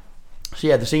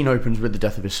 the scene opens with the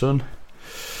death of his son.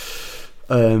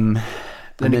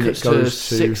 Then it goes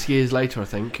to 6 years later, I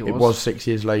think it was. It was 6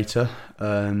 years later.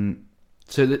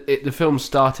 So the film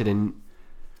started in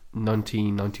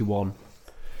 1991.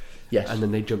 Yes. And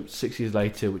then they jumped 6 years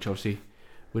later, which obviously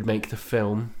would make the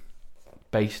film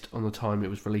based on the time it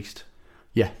was released.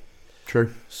 Yeah,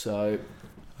 true. So...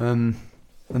 and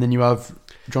then you have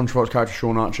John Travolta's character,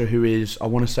 Sean Archer, who is, I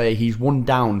want to say, he's one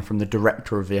down from the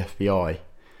director of the FBI.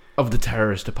 Of the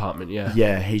terrorist department, yeah.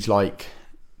 Yeah, he's like...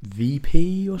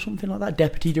 VP or something like that,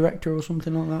 deputy director or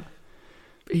something like that.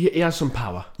 He has some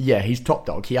power. Yeah, he's top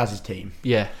dog. He has his team.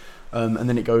 Yeah, and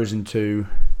then it goes into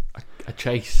a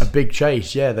chase, a big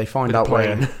chase. Yeah, they find out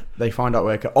where.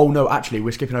 Oh no, actually,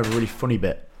 we're skipping over a really funny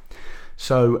bit.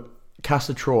 So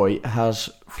Castor Troy has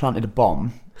planted a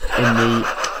bomb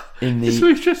in the. So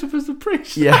he's dressed up as the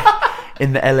priest. Yeah,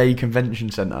 in the LA Convention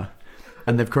Center,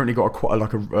 and they've currently got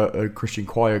a Christian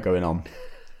choir going on.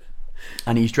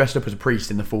 And he's dressed up as a priest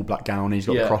in the full black gown. He's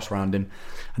got a cross around him.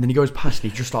 And then he goes past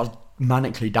and he just starts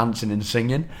manically dancing and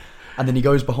singing. And then he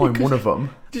goes behind one of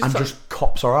them and just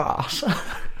cops her ass.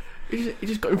 He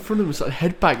just got in front of him and started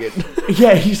headbanging.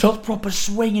 Yeah, he starts proper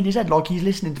swinging his head like he's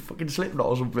listening to fucking Slipknot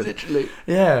or something. Literally.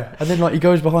 Yeah, and then like he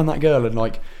goes behind that girl and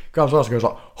like grabs her ass and goes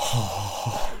like,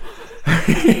 oh.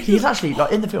 He's actually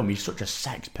like in the film. He's such a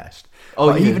sex pest. Oh,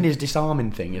 like, yeah. Even his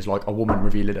disarming thing is like a woman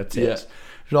revealing her tits. Yeah.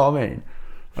 You know what I mean?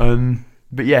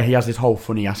 But yeah, he has this whole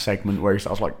funny ass segment where he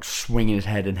starts like swinging his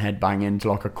head and headbanging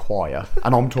to like a choir,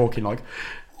 and I'm talking like,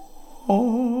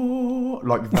 oh,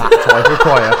 like that type of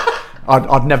choir.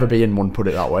 I'd never be in one, put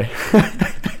it that way.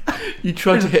 You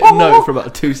tried to hit a note for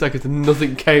about 2 seconds and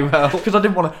nothing came out. Because I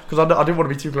didn't want to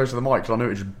be too close to the mic, because I knew it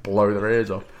would just blow their ears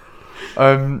off.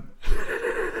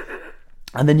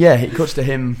 And then yeah, it cuts to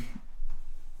him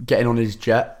getting on his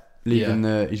jet, leaving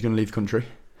he's going to leave the country,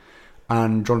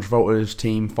 and John Travolta's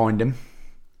team find him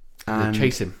and they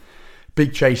chase him.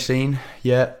 Big chase scene.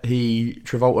 Yeah,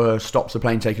 Travolta stops the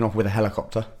plane taking off with a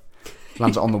helicopter,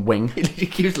 lands it on the wing. He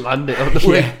keeps landing on the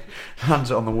wing.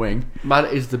 Lands it on the wing. Man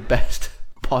is the best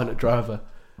pilot of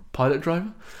all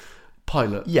time.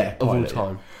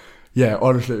 Yeah,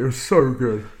 honestly, it was so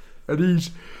good. And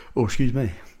he's... Oh, excuse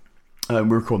me. We're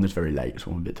recording this very late,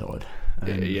 so I'm a bit tired.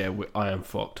 I am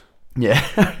fucked. Yeah,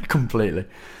 completely.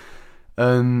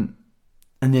 And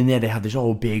then they had this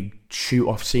whole big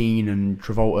shoot-off scene, and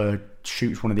Travolta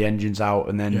shoots one of the engines out,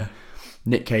 and then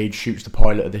Nick Cage shoots the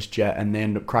pilot of this jet, and they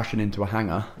end up crashing into a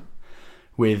hangar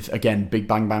with, again, big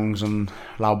bang bangs and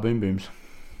loud boom booms.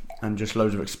 And just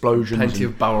loads of explosions. Plenty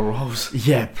of barrel rolls.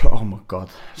 Yeah, oh my god.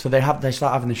 So they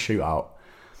start having this shootout.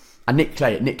 And Nick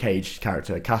Cage's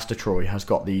character, Castor Troy, has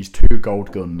got these 2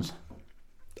 gold guns.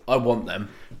 I want them.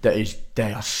 They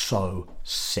are so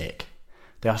sick.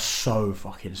 They are so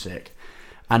fucking sick.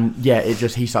 And yeah,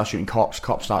 he starts shooting cops.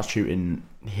 Cops start shooting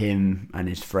him and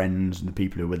his friends and the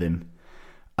people who are with him.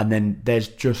 And then there's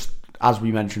just, as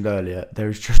we mentioned earlier,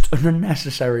 there's just an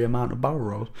unnecessary amount of barrel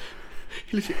rolls.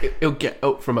 He'll get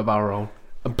up from a barrel roll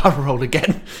and barrel roll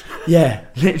again. Yeah,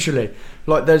 literally.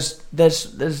 Like he's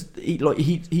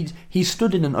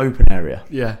stood in an open area.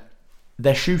 Yeah.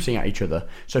 They're shooting at each other,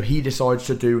 so he decides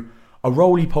to do a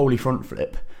roly-poly front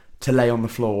flip to lay on the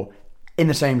floor in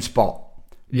the same spot,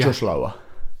 just lower.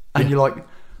 And you're like,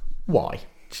 why?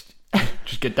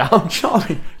 Just get down. You know what I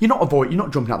mean? You're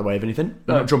not jumping out the way of anything.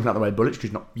 You're not jumping out the way of bullets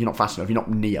because you're not fast enough. You're not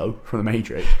Neo from the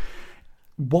Matrix.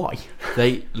 Why?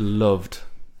 They loved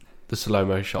the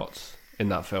slow-mo shots in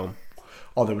that film.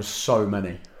 Oh, there was so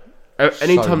many.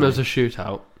 Anytime there was a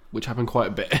shootout, which happened quite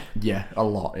a bit. Yeah, a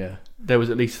lot, yeah. There was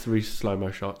at least 3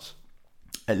 slow-mo shots.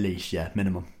 At least, yeah,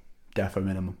 minimum. Defo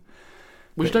minimum.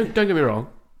 Which, don't get me wrong,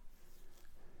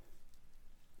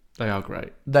 they are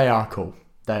great. They are cool.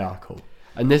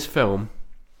 And this film,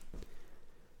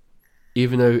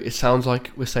 even though it sounds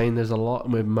like we're saying there's a lot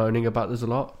and we're moaning about there's a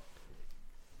lot,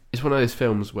 it's one of those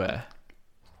films where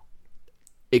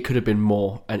it could have been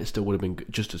more and it still would have been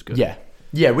just as good. Yeah.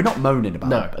 Yeah, we're not moaning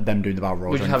about them doing the barrel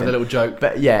rolls. We're just having a little joke.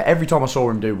 But yeah, every time I saw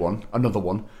him do another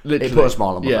one, it put a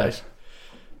smile on my face.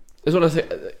 It's what I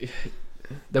think.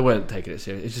 They weren't taking it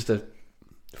serious. It's just a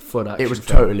fun action. It was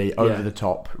film. Totally over the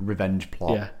top revenge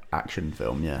plot action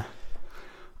film. Yeah.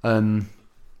 And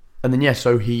then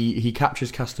so he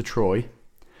captures Castor Troy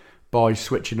by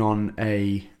switching on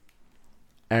a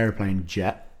airplane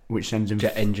jet, which sends him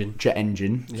jet engine.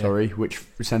 Sorry, which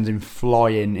sends him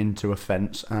flying into a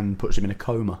fence and puts him in a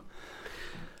coma.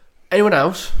 Anyone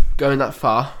else going that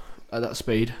far at that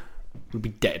speed would be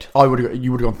dead. You would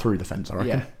have gone through the fence, I reckon.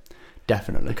 Yeah,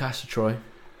 definitely. Castor Troy,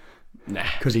 nah,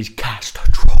 because he's Castor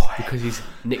Troy. Because he's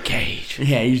Nick Cage.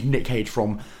 Yeah, he's Nick Cage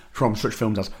from such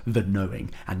films as The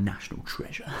Knowing and National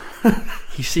Treasure.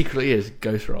 He secretly is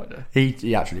Ghost Rider.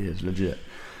 He actually is legit.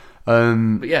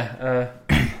 But yeah,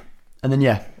 and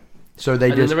then so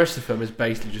then the rest of the film is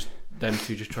basically just them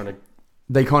two just trying to.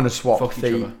 They kind of swap. Fuck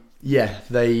each other. Yeah,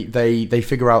 they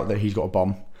figure out that he's got a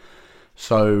bomb.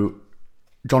 So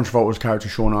John Travolta's character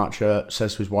Sean Archer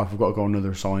says to his wife, "I've got to go on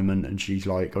another assignment," and she's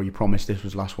like, "Oh, you promised this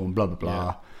was the last one." Blah blah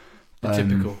blah. The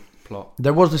typical plot.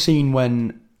 There was the scene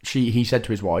when he said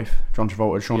to his wife, John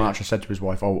Travolta, Sean Archer said to his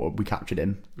wife, "Oh, we captured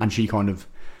him," and she kind of.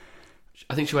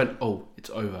 I think she went, "Oh, it's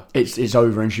over." It's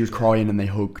over, and she was crying, and they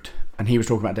hugged, and he was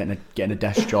talking about getting a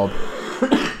desk job.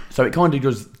 So it kind of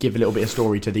does give a little bit of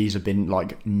story to these have been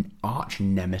like arch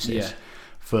nemesis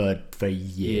for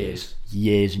years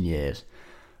and years.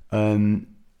 And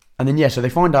then so they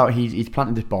find out he's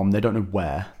planted this bomb. They don't know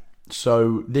where.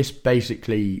 So this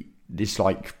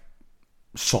like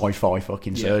sci-fi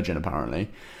fucking surgeon apparently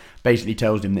basically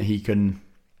tells him that he can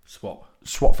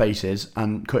swap faces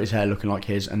and cut his hair looking like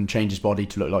his and change his body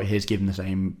to look like his, give him the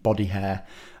same body hair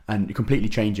and completely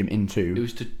change him into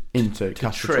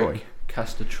Castor Troy.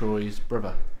 Castor Troy's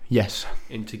brother. Yes.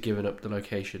 into giving up the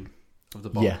location of the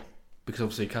bomb. Yeah. Because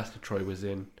obviously Castor Troy was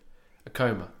in a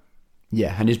coma.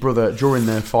 Yeah, and his brother, during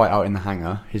the fight out in the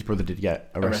hangar, his brother did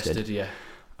get arrested. Yeah.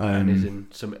 And is in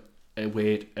some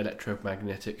weird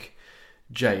electromagnetic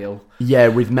jail. Yeah,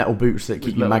 with metal boots that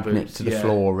keep you metal magnet boots, to the yeah.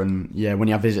 floor, and yeah, when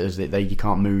you have visitors, you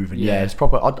can't move, and Yeah. it's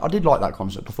proper. I did like that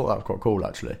concept. I thought that was quite cool,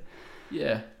 actually.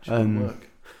 Yeah, just wouldn't work.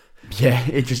 Yeah,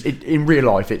 in real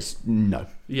life, it's no,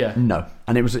 Yeah.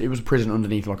 and it was a prison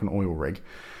underneath like an oil rig,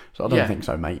 so I don't think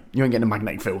so, mate. You ain't getting a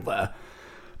magnetic field there.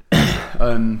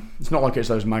 It's not like it's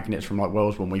those magnets from like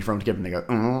World's One where you throw them together and they go.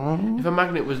 If a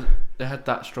magnet they had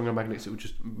that stronger magnets, it would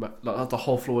just like the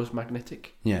whole floor was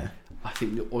magnetic. Yeah. I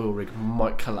think the oil rig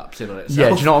might collapse in on itself. Yeah,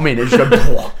 do you know what I mean? It just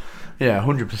go. Yeah,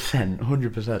 100%,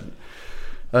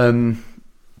 100%.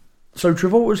 So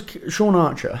Sean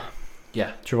Archer.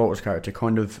 Yeah. Travolta's character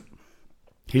kind of.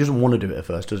 He doesn't want to do it at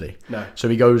first, does he? No. So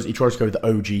he tries to go the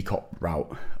OG cop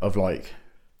route of like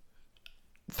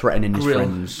threatening his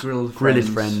friends, grill his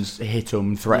friends, hit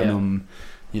them, threaten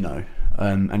them,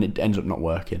 and it ends up not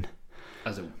working.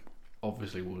 As it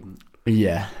obviously wouldn't.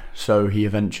 Yeah. So he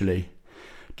eventually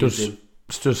gives in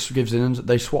and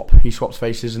they swap. He swaps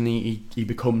faces and he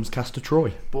becomes Castor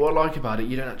Troy. But what I like about it,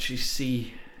 you don't actually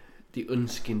see the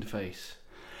unskinned face.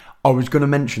 I was going to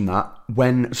mention that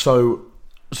when so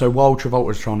while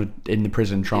Travolta's in the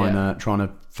prison trying to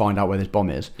find out where this bomb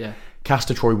is,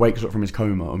 Castor Troy wakes up from his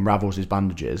coma, unravels his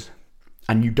bandages,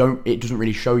 and it doesn't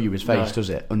really show you his face, does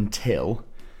it? Until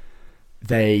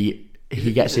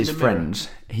he gets his friends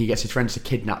to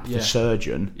kidnap the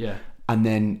surgeon. Yeah. And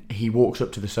then he walks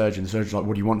up to the surgeon. The surgeon's like,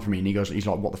 "What do you want from me?" And he's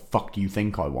like, "What the fuck do you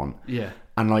think I want?" Yeah.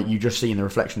 And like you just see in the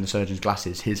reflection of the surgeon's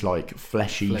glasses his like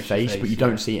fleshy face, but you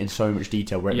don't see it in so much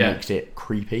detail where it makes it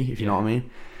creepy, if you know what I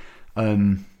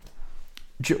mean.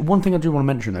 One thing I do want to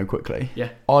mention though quickly.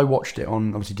 Yeah. I watched it on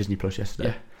obviously Disney Plus yesterday.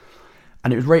 Yeah.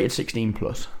 And it was rated 16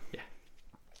 plus. Yeah.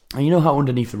 And you know how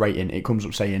underneath the rating it comes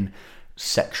up saying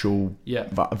sexual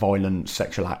violence,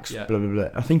 sexual acts, blah blah blah.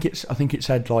 I think it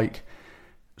said like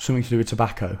something to do with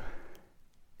tobacco.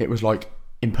 It was like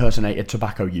impersonated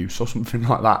tobacco use or something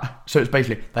like that. So it's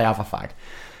basically they have a fag.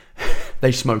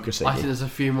 They smoke a cig. I think there's a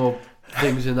few more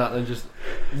things in that than just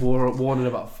warning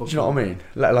about fucking. Do you know what I mean?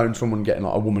 Let alone someone getting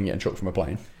like a woman getting chucked from a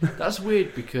plane. That's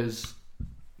weird because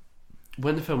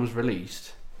when the film was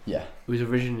released, it was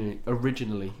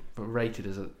originally rated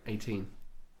as 18.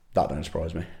 That don't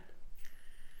surprise me.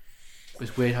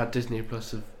 It's weird how Disney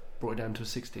Plus have brought it down to a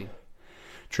 16.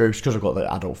 True, it's because I've got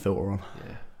the adult filter on.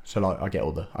 Yeah. So like I get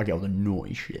all the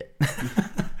naughty shit.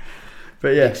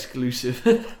 But yeah,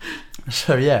 exclusive.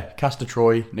 So yeah, Castor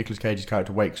Troy, Nicolas Cage's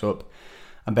character, wakes up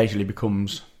and basically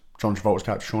becomes John Travolta's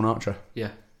character, Sean Archer. Yeah.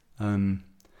 And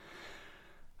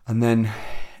then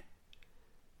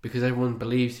because everyone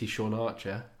believes he's Sean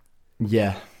Archer.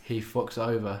 Yeah. He fucks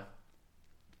over.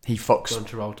 He fucks John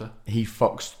Travolta. He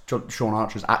fucks Sean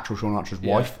Archer's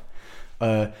wife.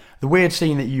 The weird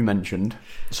scene that you mentioned.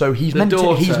 So he's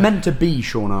meant to be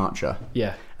Sean Archer.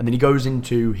 Yeah. And then he goes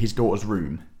into his daughter's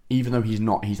room, even though he's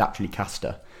not. He's actually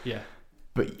Castor. Yeah.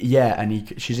 But yeah,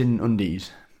 and she's in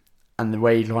undies, and the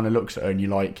way he kind of looks at her, and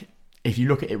you're like, if you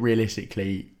look at it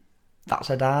realistically, that's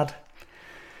her dad.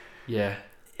 Yeah.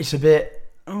 It's a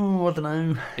bit. Oh, I don't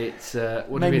know. It's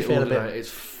what do you mean? Feel a bit. It's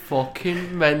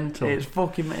fucking mental. It's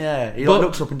fucking He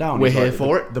looks up and down. We're here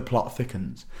for it. The plot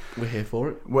thickens. We're here for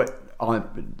it. I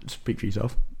speak for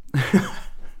yourself.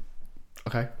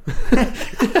 Okay.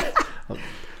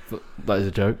 That is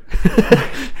a joke.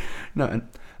 No.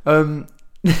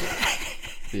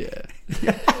 Yeah.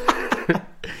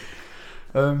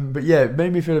 But yeah, it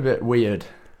made me feel a bit weird,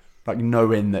 like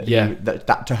knowing that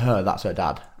that to her that's her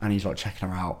dad, and he's like checking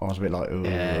her out. I was a bit like, ooh.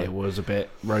 Yeah, it was a bit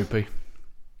ropey.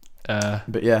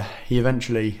 But yeah, he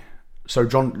eventually. So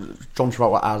John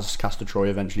Travolta as Castor Troy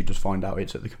eventually does find out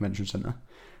it's at the convention centre.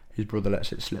 His brother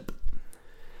lets it slip.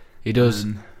 He does,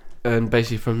 and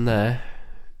basically from there,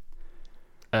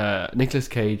 Nicolas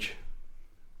Cage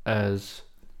as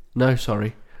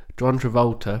John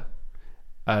Travolta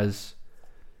as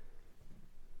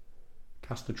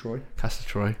Castor Troy.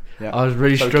 Yeah. I was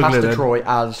really struggling. Castor Troy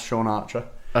as Sean Archer.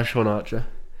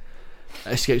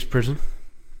 Escapes prison.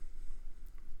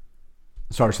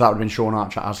 Sorry, so that would have been Sean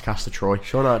Archer as Castor Troy.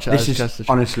 Castor Troy.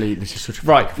 Honestly, this is such a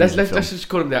right. Let's just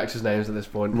call them the actors' names at this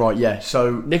point. Right, yeah.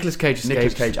 So Nicolas Cage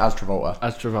as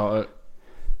Travolta.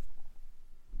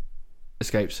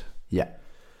 Escapes. Yeah.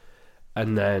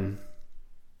 And then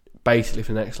basically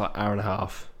for the next hour and a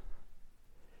half,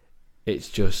 it's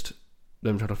just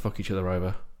them trying to fuck each other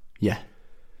over. Yeah.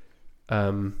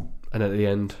 And at the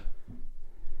end,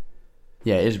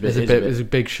 Yeah, it is a bit. There's a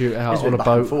big shootout It's on a back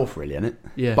boat. and forth, really, isn't it?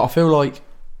 Yeah. But I feel like,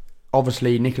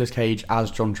 obviously, Nicolas Cage as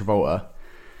John Travolta,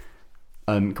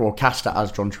 or Castor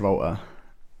as John Travolta,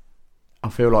 I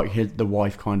feel like the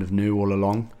wife kind of knew all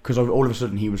along, because all of a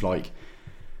sudden he was like,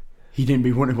 he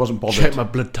wasn't bothered. Check my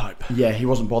blood type. Yeah, he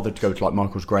wasn't bothered to go to like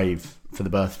Michael's grave for the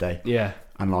birthday. Yeah.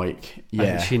 And like, I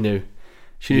think she knew.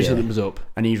 She knew something was up.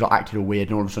 And he was like acted all weird,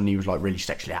 and all of a sudden he was like really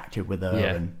sexually active with her,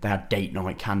 Yeah. and they had date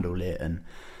night, candle lit, and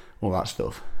all that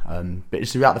stuff. But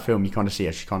it's throughout the film you kind of see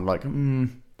her. She's kind of like,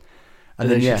 And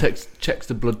then she checks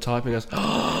the blood type and goes,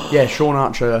 yeah, Sean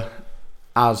Archer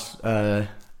as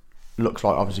looks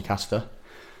like obviously Castor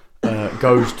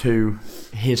goes to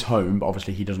his home, but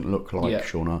obviously he doesn't look like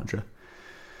Sean Archer.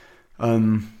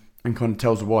 And kind of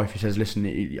tells the wife, he says, "Listen,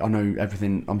 I know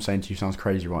everything I'm saying to you sounds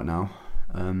crazy right now,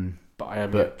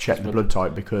 but check the blood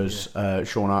type because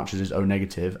Sean Archer's is O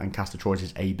negative and Castor Troy's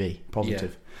is AB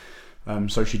positive."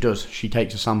 So she does. She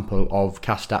takes a sample of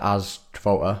Castor as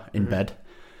Travolta in bed,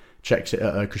 checks it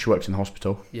because she works in the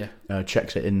hospital. Yeah.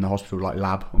 Checks it in the hospital like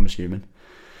lab, I'm assuming,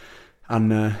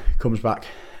 and comes back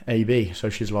AB. So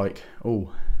she's like,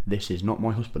 "Oh, this is not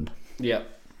my husband." Yeah.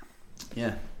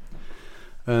 Yeah.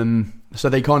 So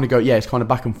they kind of go, it's kind of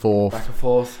back and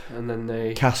forth, and then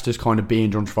they. Castor's kind of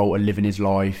being John Travolta, living his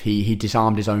life. He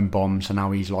disarmed his own bomb, so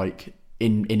now he's like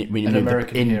in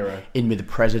American hero. In with the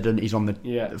president. He's on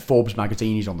the Forbes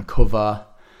magazine. He's on the cover,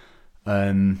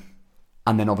 and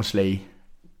then obviously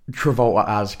Travolta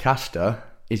as Castor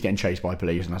is getting chased by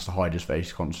police and has to hide his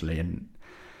face constantly, and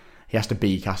he has to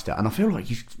be Castor. And I feel like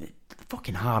it's a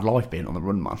fucking hard life being on the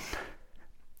run, man.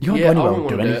 You can't go anywhere or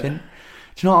do anything.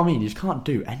 Do you know what I mean? You just can't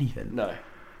do anything. No.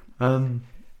 And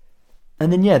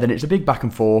then it's a big back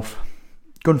and forth,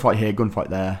 gunfight here, gunfight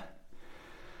there,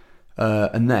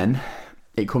 and then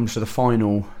it comes to the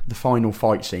final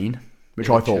fight scene, which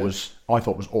I thought was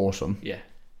awesome. Yeah.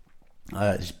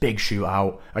 This big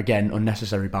shootout again,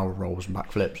 unnecessary barrel rolls and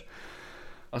backflips.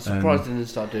 I'm surprised they didn't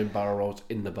start doing barrel rolls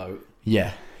in the boat.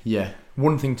 Yeah.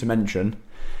 One thing to mention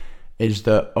is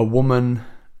that a woman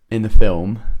in the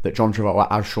film that John Travolta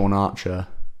as Sean Archer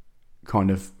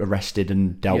kind of arrested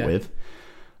and dealt with,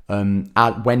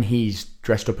 when he's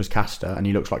dressed up as Castor and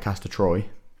he looks like Castor Troy,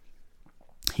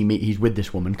 he's with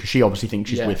this woman because she obviously thinks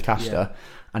she's with Castor,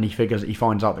 and he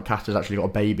finds out that Castor's actually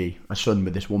got a son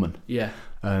with this woman. Yeah.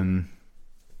 And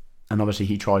obviously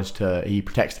he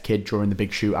protects the kid during the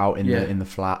big shootout in the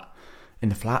flat. In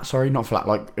the flat, sorry, not flat.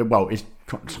 It's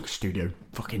like a studio.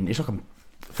 It's like a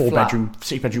 4-bedroom,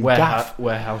 6-bedroom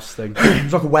warehouse thing.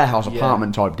 It's like a warehouse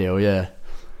apartment type deal, yeah.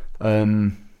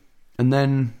 And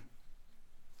then,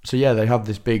 so they have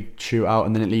this big shootout,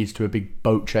 and then it leads to a big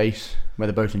boat chase where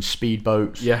they're both in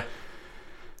speedboats. Yeah.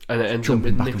 And it ends up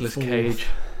with Nicolas Cage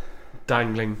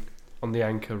dangling on the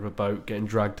anchor of a boat, getting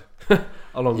dragged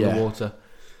along the water.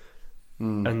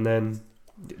 And then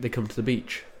they come to the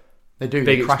beach. They do.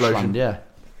 Big crash explosion. Land,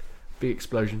 Big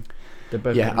explosion. They're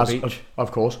both on the beach.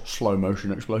 Of course, slow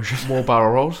motion explosion. More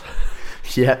barrel rolls.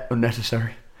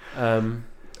 Unnecessary. And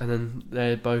then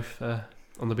they're both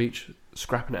on the beach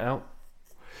scrapping it out.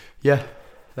 Yeah,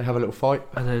 they have a little fight.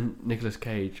 And then Nicolas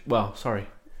Cage.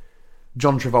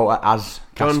 John Travolta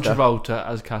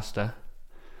as Castor.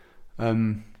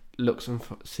 Looks and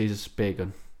sees a spear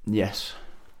gun. Yes.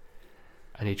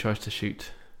 And he tries to shoot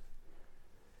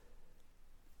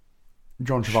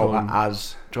John Travolta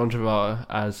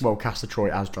as Castor Troy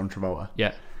as John Travolta.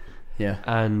 Yeah.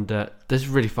 And this is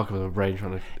really fucking with my brain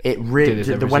trying to. It really.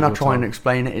 When I try and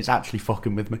explain it, it's actually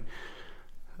fucking with me.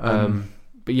 But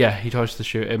he tries to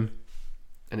shoot him,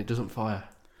 and it doesn't fire.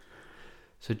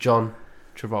 So John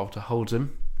Travolta holds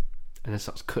him, and then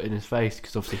starts cutting his face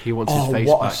because obviously he wants his face back.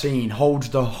 Oh, what a scene! Holds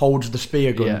the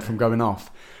spear gun from going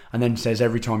off. And then says,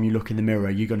 every time you look in the mirror,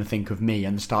 you're going to think of me,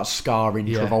 and starts scarring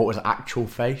Travolta's actual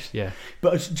face. Yeah.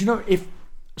 But do you know,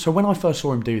 when I first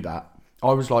saw him do that,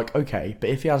 I was like, okay, but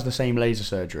if he has the same laser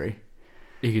surgery,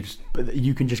 but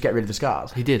you can just get rid of the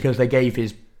scars. He did. Because they gave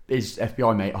his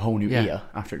FBI mate a whole new ear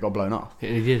after it got blown off.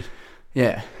 He did.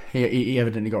 Yeah. He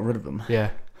evidently got rid of them.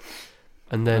 Yeah.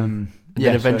 And then,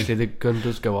 eventually the gun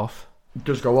does go off. It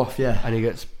does go off, yeah. And he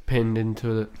gets pinned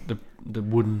into the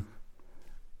wooden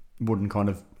kind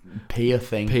of pier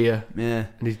thing. Yeah. And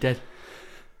he's dead.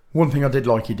 One thing I did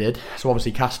like he did, so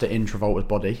obviously cast it in Travolta's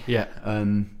body. Yeah.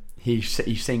 He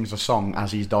sings a song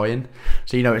as he's dying.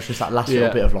 So, it's just that last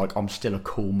little bit of like, I'm still a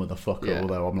cool motherfucker,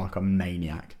 although I'm like a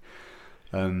maniac.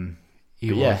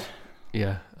 He was.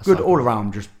 Yeah. Good all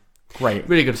around, just great.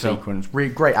 Really good sequence.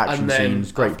 Really great action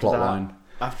scenes, great plot line.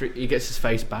 After he gets his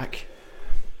face back.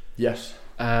 Yes.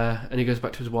 And he goes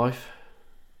back to his wife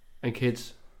and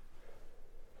kids.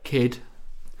 Kid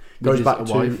Goes his back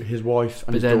to wife, his wife and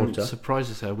but his then daughter.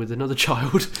 surprises her with another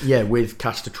child. Yeah, with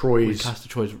Castor Troy's Castor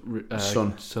Troy's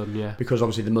son, yeah. because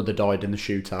obviously the mother died in the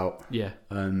shootout. Yeah.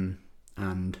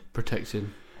 And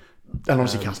Protecting.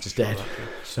 obviously Castor's dead.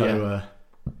 So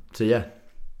yeah.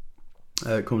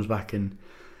 It comes back and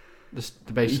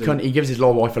he gives his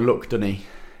little wife a look, doesn't he?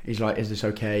 He's like, "Is this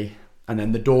okay?" And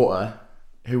then the daughter,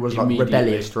 who was like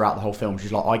rebellious throughout the whole film,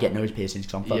 she's like, "I get nose piercings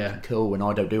because I'm fucking cool and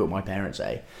I don't do what my parents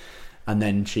say." And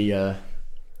then she kind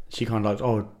of like,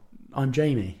 "Oh, I'm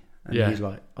Jamie," and he's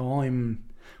like, "Oh, I'm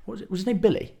was his name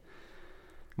Billy?"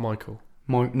 Michael.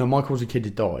 No, Michael's the kid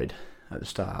who died at the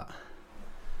start.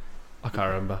 I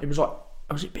can't remember. It was like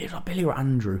Billy or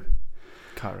Andrew?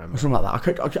 Can't remember. Or something like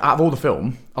that. Out of all the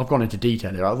film, I've gone into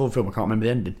detail here. Out of all the film, I can't remember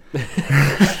the ending.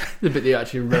 The bit that you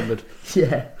actually remembered.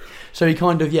 Yeah. So he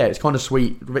kind of, it's kind of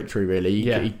sweet victory, really.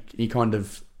 Yeah. He kind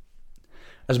of,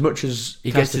 as much as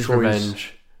he gets his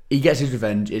revenge. He gets his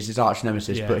revenge. It's his arch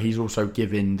nemesis, Yeah. but he's also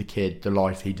giving the kid the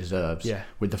life he deserves. Yeah.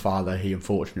 With the father he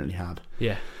unfortunately had.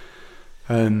 Yeah.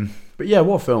 But yeah,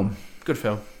 what a film. Good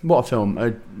film. What a film.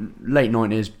 Late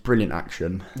 90s, brilliant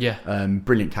action. Yeah.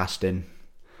 Brilliant casting.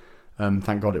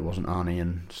 Thank God it wasn't Arnie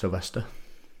and Sylvester.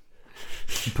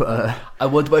 But I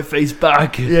want my face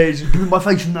back. Yeah, he's give me my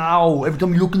face now. Every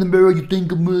time you look in the mirror, you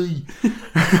think of me.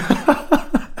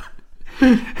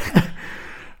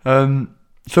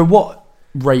 So what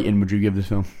rating would you give this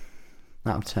film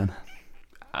out of 10?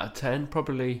 Out of 10,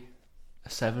 probably a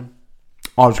 7.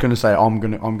 I was going to say I'm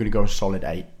gonna go a solid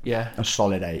 8. Yeah. A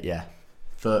solid 8. Yeah.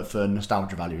 For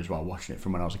nostalgia value as well, watching it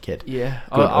from when I was a kid. Yeah,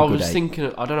 Good, I was 8.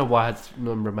 thinking. I don't know why I had the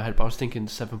number in my head, but I was thinking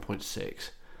 7.6,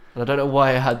 and I don't know why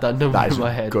I had that number That is in my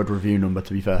a head. good review number,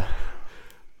 to be fair.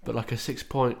 But like a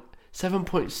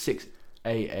 7.6.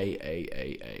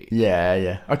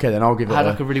 Yeah. Okay, then I'll give it. I had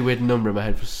like a really weird number in my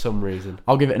head for some reason.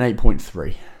 I'll give it an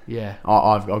 8.3. Yeah.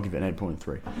 I'll give it an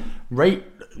 8.3.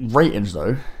 Ratings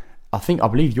though, I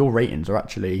believe your ratings are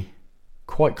actually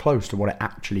quite close to what it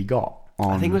actually got.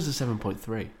 I think it was a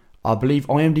 7.3. I believe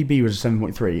IMDb was a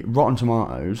 7.3. Rotten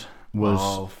Tomatoes was...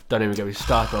 Oh, don't even get me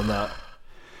started on that.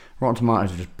 Rotten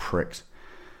Tomatoes are just pricks.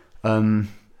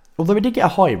 Although it did get a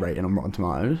high rating on Rotten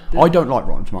Tomatoes. I don't like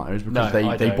Rotten Tomatoes because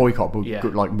they boycott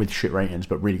like with shit ratings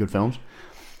but really good films.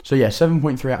 So yeah,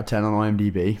 7.3 out of 10 on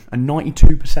IMDb and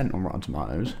 92% on Rotten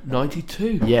Tomatoes.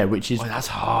 92? Yeah, which is... Oh, that's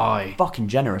high. Fucking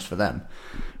generous for them.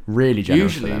 Really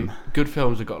generous Usually, for them. good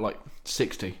films have got like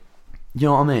 60%. You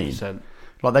know what I mean?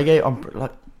 Like they gave,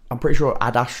 I'm pretty sure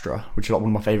Ad Astra, which is like one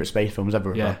of my favourite space films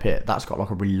ever with Brad Pitt, that's got like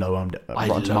a really low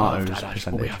Rotten Tomatoes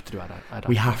percentage. We have to do Ad Astra.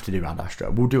 We have to do Ad Astra.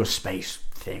 We'll do a space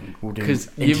thing. We'll do 'Cause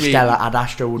Interstellar, Ad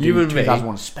Astra. We'll you do and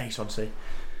 2001 Space Odyssey.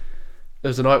 There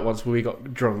was a night once where we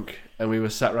got drunk and we were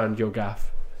sat around your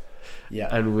gaff. Yeah.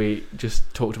 And we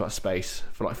just talked about space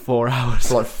for like 4 hours.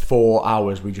 For like 4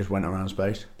 hours, we just went around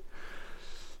space.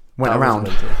 We went around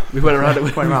it. We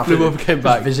flew up and came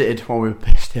back. Visited while we were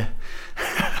pissed, yeah.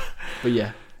 But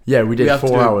yeah. Yeah, we did 4 hours.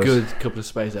 We have to do a good couple of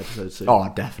space episodes soon.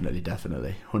 Oh, definitely.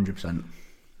 100%.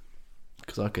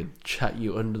 Because I could chat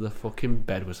you under the fucking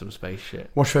bed with some space shit.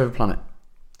 What's your favourite planet?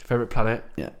 Favourite planet?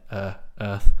 Yeah.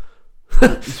 Earth.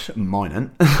 Mine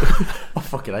ain't. I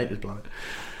fucking hate this planet.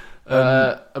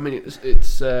 I mean,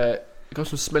 it's got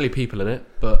some smelly people in it,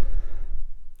 but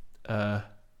I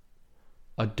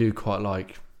do quite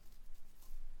like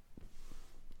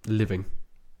living.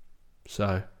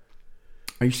 So,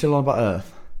 are you still on about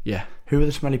Earth? Yeah. Who are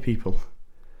the smelly people?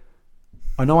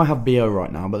 I know I have BO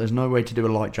right now, but there's no way to do a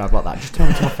light jab like that. Just tell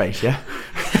me to my face, yeah?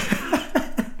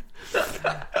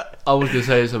 I was going to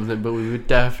say something, but we would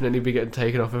definitely be getting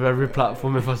taken off of every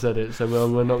platform if I said it, so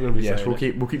we're not going to be saying it.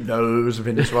 We'll keep those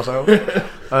opinions to ourselves.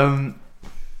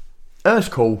 Earth's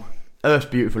cool. Earth's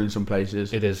beautiful in some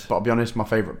places. It is. But I'll be honest, my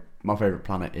favourite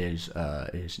planet is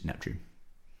Neptune.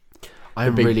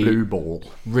 I'm big really blue ball.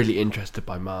 Really interested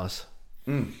by Mars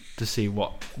to see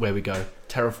where we go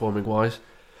terraforming wise.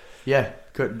 Yeah,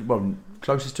 well,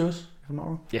 closest to us, if I'm not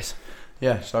wrong. Yes.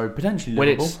 Yeah, so potentially when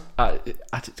livable. it's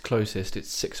at its closest, it's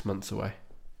 6 months away.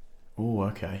 Oh,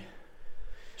 okay.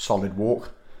 Solid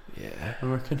walk. Yeah, I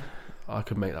reckon. I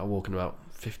could make that walk in about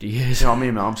 50 years. You know what I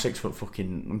mean, man? I'm 6 foot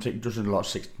fucking. I'm just a lot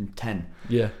 6'10".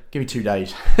 Yeah. Give me 2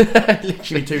 days.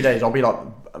 Give me 2 days. I'll be like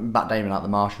Matt Damon out the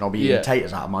Martian. I'll be eating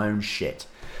taters out of my own shit.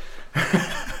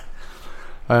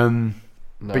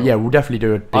 No. But yeah, we'll definitely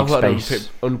do a big I've got space. an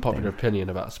unpopular opinion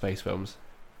about space films.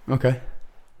 Okay.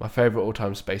 My favourite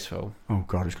all-time space film. Oh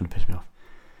god, it's going to piss me off.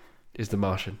 Is The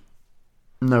Martian.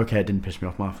 No, okay, it didn't piss me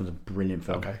off. Martian's a brilliant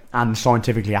film. Okay. And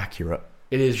scientifically accurate.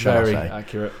 It is very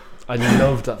accurate. I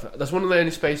loved that. That's one of the only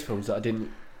space films that I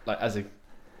didn't like as a.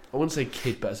 I wouldn't say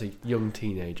kid, but as a young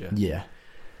teenager. Yeah.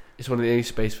 It's one of the only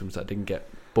space films that I didn't get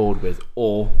bored with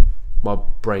or my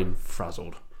brain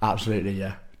frazzled. Absolutely,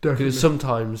 yeah. Because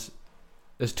sometimes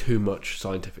there's too much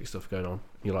scientific stuff going on.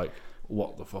 You're like,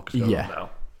 what the fuck is going on now?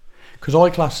 Because I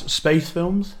class space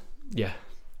films. Yeah.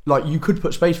 Like, you could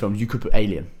put space films, you could put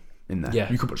Alien in there.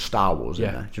 Yeah. You could put Star Wars in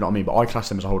there. Do you know what I mean? But I class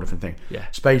them as a whole different thing. Yeah.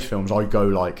 Space films, I go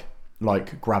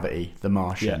like Gravity, The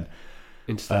Martian,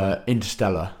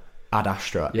 Interstellar, Ad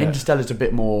Astra. Yeah. Interstellar's a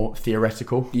bit more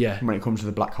theoretical when it comes to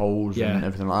the black holes and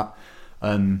everything like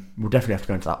that. We'll definitely have to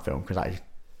go into that film because that is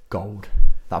gold.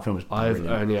 That film is brilliant.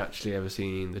 I've only actually ever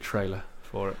seen the trailer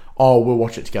for it. Oh, we'll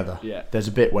watch it together. Yeah. There's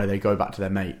a bit where they go back to their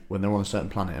mate when they're on a certain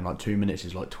planet, and like 2 minutes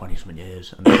is like 20 something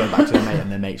years, and they go back to their mate, and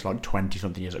their mate's like 20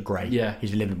 something years at Grey. Yeah.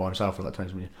 He's living by himself for like 20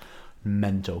 something years.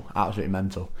 Mental, absolutely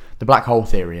mental. The black hole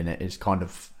theory in it is a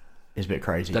bit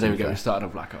crazy. Don't even get me started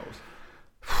on black holes.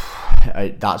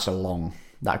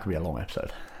 That could be a long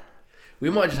episode. We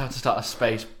might just have to start a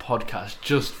space podcast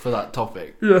just for that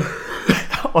topic. Yeah.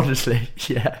 Honestly,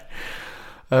 yeah.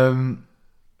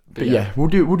 But yeah, we'll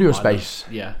do a space.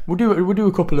 Yeah. We'll do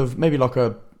a couple of, maybe like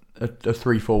a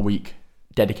 3-4 week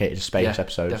dedicated to space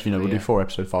episodes. You know, we'll do 4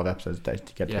 episodes, 5 episodes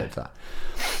dedicated to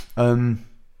that.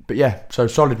 But yeah, so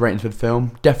solid ratings for the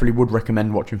film. Definitely would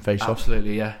recommend watching Face Off.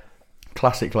 Absolutely, yeah.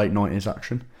 Classic late 90s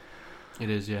action. It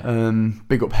is, yeah.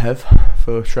 Big up Hev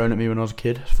for showing it me when I was a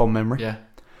kid. It's a fond memory. Yeah.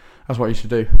 That's what I used to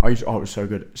do. It was so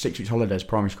good. 6 weeks holidays,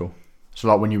 primary school. So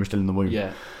like when you were still in the womb.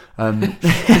 Yeah.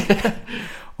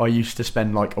 I used to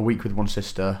spend like a week with one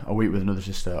sister, a week with another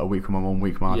sister, a week with my mum, a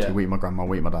week with my auntie, a week with my grandma, a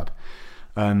week with my dad.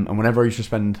 And whenever I used to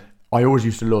spend, I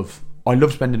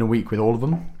love spending a week with all of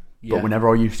them. Yeah. But whenever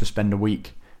I used to spend a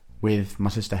week with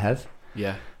my sister Hev,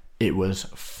 it was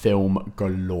film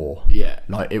galore. Yeah,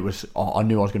 like it was. I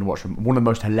knew I was going to watch them. One of the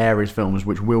most hilarious films,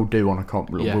 which we'll do on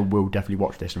we'll definitely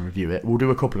watch this and review it. We'll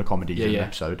do a couple of comedies in an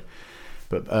episode.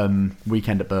 But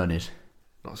Weekend at Bernie's.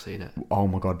 Not seen it. Oh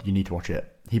my god, you need to watch it.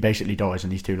 He basically dies,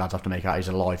 and these two lads have to make out he's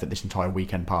alive at this entire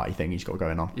weekend party thing he's got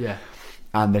going on. Yeah.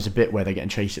 And there's a bit where they're getting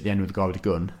chased at the end with a guy with a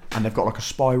gun, and they've got like a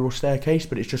spiral staircase,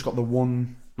 but it's just got the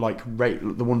one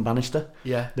the one banister,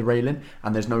 the railing,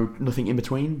 and there's nothing in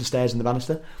between the stairs and the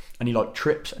banister, and he like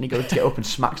trips and he goes to get up and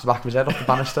smacks the back of his head off the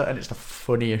banister, and it's the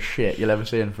funniest shit you'll ever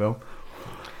see in a film.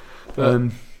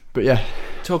 But yeah,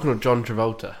 talking of John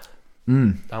Travolta,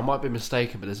 I might be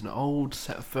mistaken, but there's an old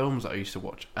set of films that I used to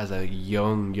watch as a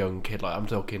young kid. Like I'm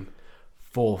talking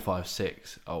 4, 5,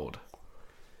 6 old.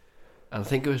 And I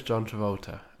think it was John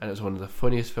Travolta, and it was one of the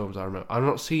funniest films I remember. I've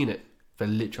not seen it for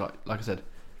literally, like I said,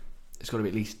 it's got to be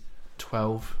at least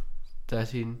 12,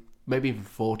 13, maybe even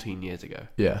 14 years ago.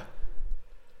 Yeah.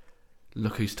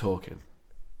 Look Who's Talking.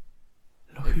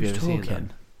 Look Who's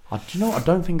Talking? Do you know what? I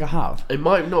don't think I have. It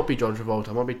might not be John Travolta.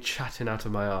 I might be chatting out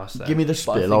of my arse there. Give me the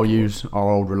spill. I'll use our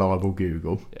old reliable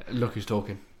Google. Yeah, Look Who's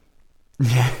Talking.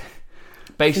 Yeah.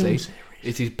 Basically,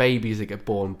 it's these babies that get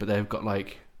born, but they've got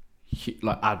like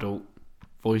adult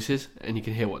voices, and you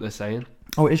can hear what they're saying.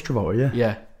 Oh, it is Travolta, yeah.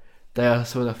 Yeah. They are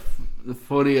some of the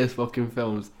funniest fucking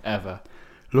films ever.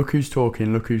 Look Who's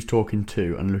Talking, Look Who's Talking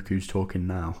 2, and Look Who's Talking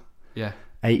Now. Yeah.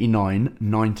 89,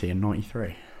 90, and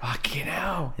 93. Fucking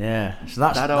hell. Yeah. So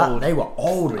that's that old. They were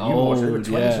old when you watched them.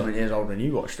 They were 20-something years old when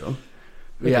you watched them.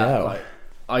 Yeah. Like,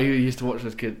 I used to watch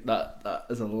this kid. That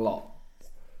is a lot.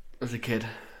 As a kid.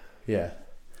 Yeah.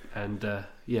 And,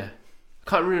 yeah. I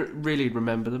can't really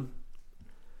remember them.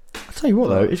 I'll tell you what,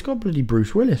 though. It's got bloody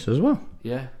Bruce Willis as well.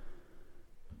 Yeah.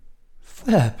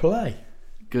 Fair play.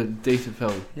 Good, decent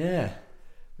film. Yeah.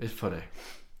 It's funny.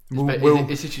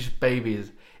 It's just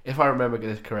babies. If I remember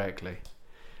this correctly.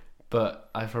 But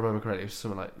if I remember correctly, it was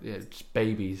something like, just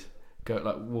babies go,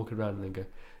 like, walking around and then go,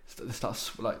 they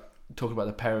start, like, talking about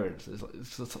their parents. It's like,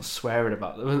 start swearing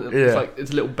about them. It's like,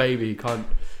 it's a little baby, he can't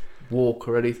walk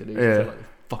or anything. He's just like,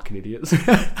 fucking idiots.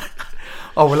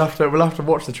 Oh, we'll have to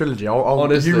watch the trilogy.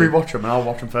 Honestly, you rewatch them and I'll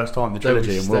watch them first time, the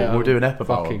trilogy, and we'll do an ep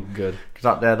about them. Fucking good.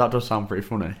 Because that does sound pretty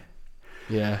funny.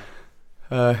 Yeah.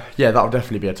 Yeah, that'll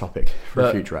definitely be a topic for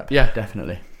a future ep. Yeah.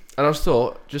 Definitely. And I just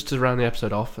thought, just to round the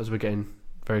episode off, as we're getting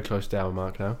very close to the hour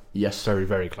mark now. Yes. Very,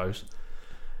 very close.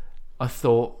 I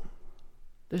thought,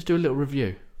 let's do a little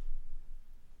review.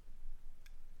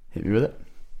 Hit me with it.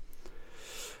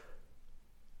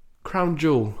 Crown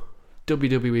Jewel.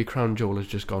 WWE Crown Jewel has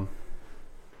just gone.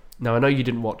 Now, I know you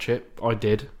didn't watch it. I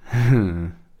did.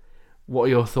 What are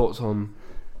your thoughts on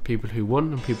people who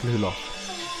won and people who lost?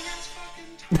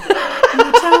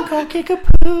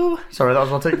 Sorry, that was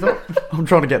my TikTok. I'm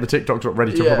trying to get the TikTok up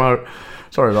ready to promote.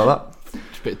 Sorry about that.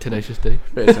 Just a bit of Tenacious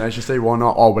D. Why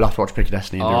not? Oh, we'll have to watch Pick of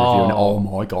Destiny and do a review on it. Oh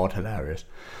my god, hilarious.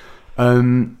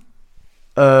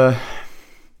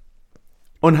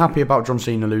 Unhappy about John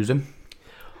Cena losing.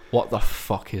 What the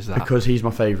fuck is that? Because he's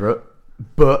my favourite.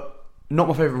 But not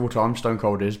my favourite of all time, Stone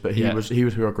Cold is, but he Yeah. was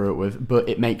who I grew up with. But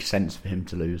it makes sense for him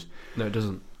to lose. No, it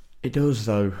doesn't. It does,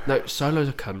 though. No, Solo's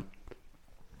a cunt.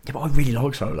 Yeah, but I really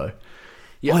like Solo.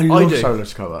 Yeah, I love do. Solo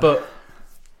Sikoa. But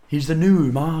He's the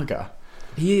new Umaga.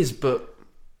 he is, but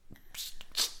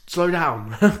slow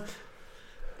down.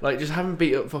 Like, just have him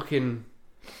beat up fucking,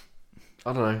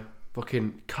 I don't know,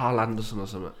 fucking Carl Anderson or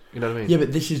something. You know what I mean? Yeah,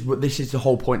 but this is the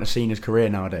whole point of Cena's career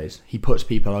nowadays. He puts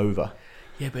people over.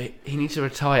 Yeah, but he needs to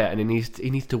retire and he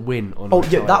needs to win on. Oh,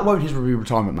 yeah, that won't his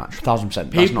retirement match.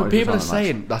 1,000%. People are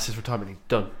saying that's his retirement. He's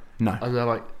done. No. And they're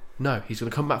like, no, he's going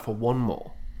to come back for one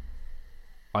more.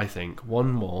 I think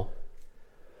one more,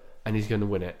 and he's going to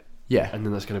win it. Yeah. And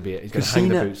then that's going to be it. He's going to hang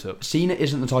the boots up. Cena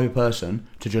isn't the type of person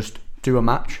to just do a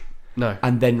match. No.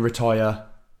 And then retire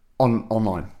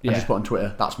online and Yeah. just put on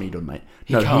Twitter, that's me done, mate.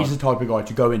 He can't. He's the type of guy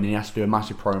to go in and he has to do a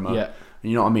massive promo. Yeah.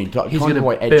 You know what I mean? Like, He's kind of going the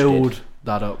way to Edge build did.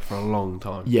 that up for a long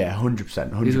time. Yeah,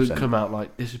 100%. He's going to come out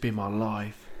like, this has been my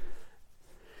life.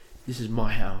 This is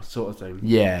my house, sort of thing.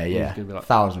 Yeah, He's yeah. gonna be like,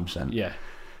 1,000%. Yeah.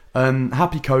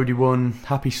 Happy Cody won.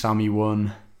 Happy Sammy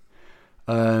won.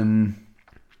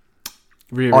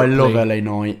 Rhea I Ripley. love LA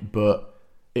Knight, but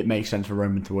it makes sense for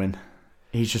Roman to win.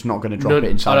 He's just not going to drop it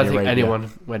in I Saudi don't think Arabia.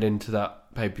 anyone went into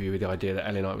that pay-per-view with the idea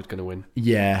that LA Knight was going to win.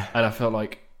 Yeah. And I felt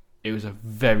like it was a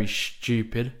very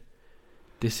stupid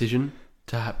decision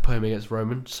to put him against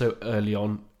Roman so early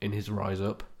on in his rise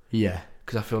up. Yeah.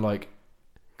 Because I feel like...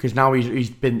 Because now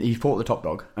he fought the top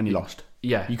dog and he lost.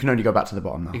 Yeah. You can only go back to the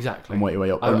bottom now. Exactly. And work your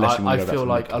way up. I unless you want to go back feel to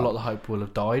like the a top. lot of the hype will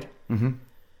have died,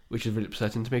 which is really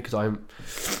upsetting to me because I'm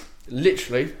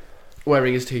literally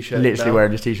wearing his t-shirt. Literally now.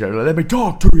 wearing his t-shirt. Like, let me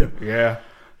talk to you. Yeah.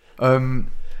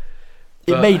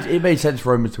 It made sense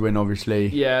for Roman to win, obviously.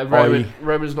 Yeah,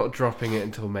 Roman's not dropping it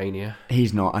until Mania.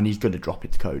 He's not, and he's going to drop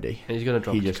it to Cody. And he's going to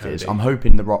drop He it just to Cody. is. I'm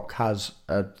hoping The Rock has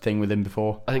a thing with him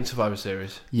before. I think Survivor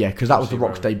Series. Yeah, because that was The Obviously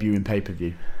Rock's debut in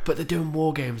pay-per-view. But they're doing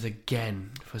War Games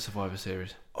again for Survivor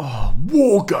Series. Oh,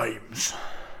 War Games!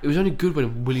 It was only good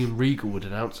when William Regal would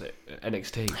announce it at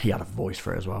NXT. He had a voice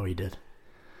for it as well, he did.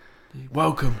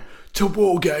 Welcome to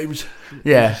War Games.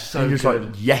 Yeah, So he was good.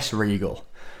 like, yes, Regal.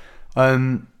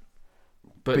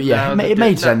 But yeah, now it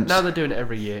made sense. Now they're doing it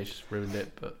every year. It's just ruined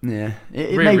it. But Yeah,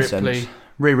 it Rhea made Ripley. sense.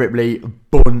 Rhea Ripley,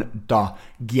 bun da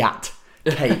gat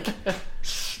cake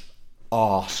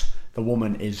arse. The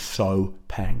woman is so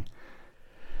peng.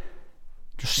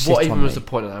 Just sit what even on was me. the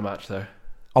point of that match, though?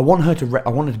 I want her to. I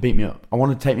want her to beat me up. I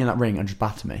want her to take me in that ring and just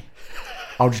batter me.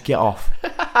 I'll just get off.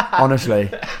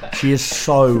 Honestly, she is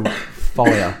so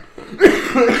fire.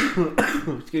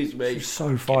 Excuse me. She's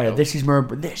so fire. This is my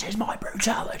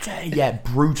brutality. Yeah,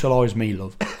 brutalise me,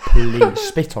 love. Please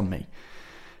spit on me.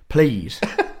 Please.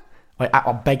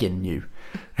 I'm begging you.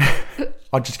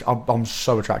 I'm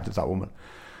so attracted to that woman.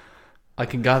 I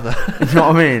can gather. You know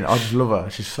what I mean? I just love her.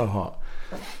 She's so hot.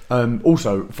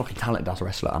 Also, fucking talented as a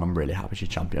wrestler, and I'm really happy she's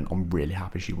champion. I'm really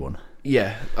happy she won.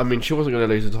 Yeah, I mean, she wasn't going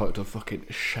to lose the title to fucking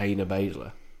Shayna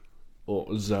Baszler or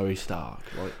Zoe Stark.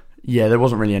 Like, Yeah, there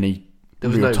wasn't really any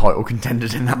was real no title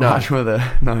contenders in that No. match, were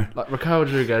there? No. like Raquel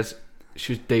Rodriguez,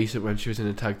 she was decent when she was in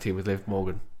a tag team with Liv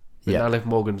Morgan. But Yeah. now Liv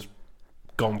Morgan's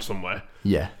gone somewhere.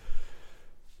 Yeah.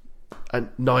 And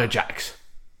Nia Jax.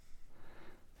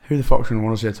 Who the fuck's going to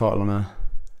want to see a title on her?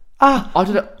 Ah! I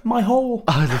don't know. My hole!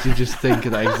 I did just think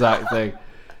of that exact thing.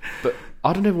 But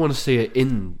I don't ever want to see her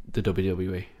in the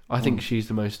WWE. I think she's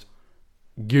the most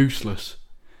useless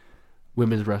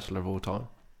women's wrestler of all time.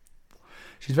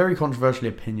 She's very controversially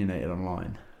opinionated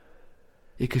online.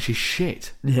 Yeah, because she's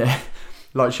shit. Yeah.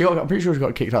 Like, I'm pretty sure she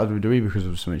got kicked out of WWE because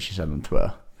of something she said on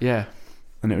Twitter. Yeah.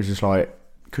 And it was just like,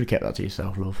 could have kept that to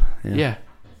yourself, love. Yeah.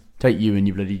 Take you and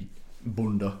your bloody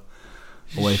bunda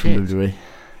away Shit. from WWE.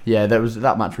 Yeah,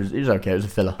 that match was okay. It was a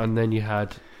filler. And then you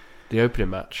had the opening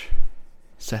match,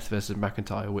 Seth versus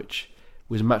McIntyre, which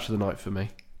was match of the night for me.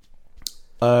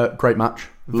 Great match.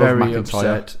 Love Very McIntyre.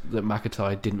 upset that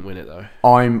McIntyre didn't win it though.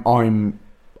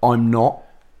 I'm not,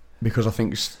 because I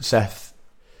think Seth.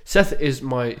 Seth is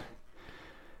my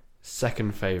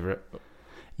second favourite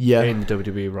Yeah, in the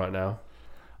WWE right now.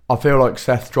 I feel like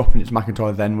Seth dropping it to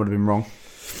McIntyre then would have been wrong.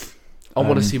 I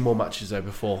want to see more matches though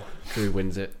before Drew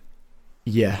wins it.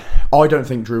 Yeah, I don't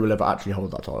think Drew will ever actually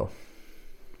hold that title.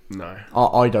 No.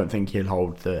 I don't think he'll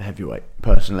hold the heavyweight,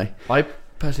 personally. I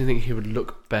personally think he would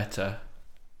look better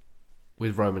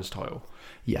with Roman's title.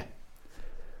 Yeah.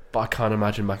 But I can't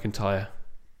imagine McIntyre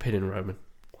pinning Roman.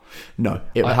 No,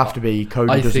 it would have to be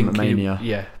Cody does him at Mania.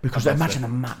 Yeah. Because imagine the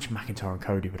match McIntyre and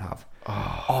Cody would have.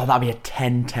 Oh, that'd be a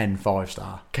 10-10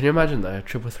 5-star. Can you imagine though, a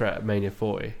triple threat at Mania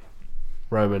 40?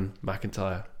 Roman,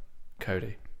 McIntyre,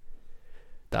 Cody.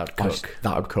 That would cook.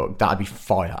 That would cook. That'd be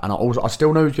fire. And I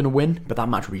still know who's going to win, but that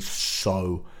match would be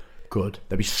so good.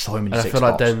 There'd be so many. And I six feel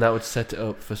like spots. then that would set it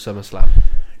up for SummerSlam.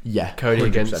 Yeah, Cody 100%.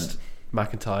 against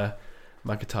McIntyre.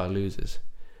 McIntyre loses.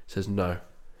 Says no.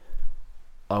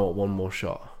 I want one more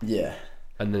shot. Yeah.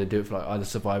 And then they do it for like either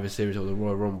Survivor Series or the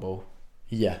Royal Rumble.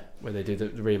 Yeah. Where they do the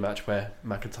rematch where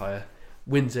McIntyre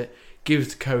wins it, gives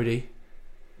to Cody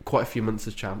quite a few months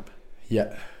as champ.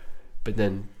 Yeah. But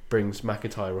then brings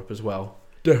McIntyre up as well.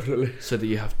 Definitely. So that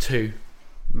you have two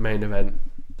main event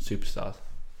superstars.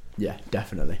 Yeah,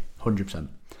 definitely. 100%.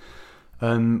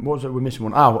 What was it? We're missing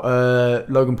one.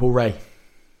 Logan Paul Ray.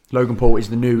 Logan Paul is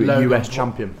the new US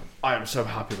champion. I am so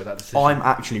happy with that decision. I'm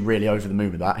actually really over the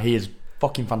moon with that. He is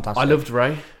fucking fantastic. I loved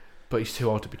Ray, but he's too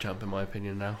old to be champ in my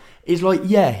opinion now. He's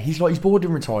bored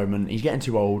in retirement. He's getting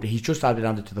too old. He's just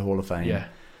added to the Hall of Fame. Yeah.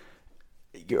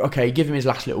 Okay, give him his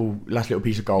last little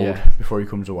piece of gold before he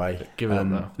comes away. Give it up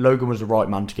now. Logan was the right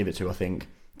man to give it to, I think.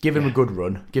 Give him a good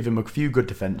run. Give him a few good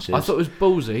defences. I thought it was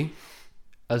ballsy,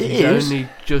 as he's only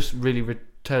just really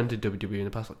returned to WWE in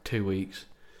the past 2 weeks.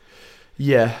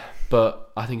 Yeah.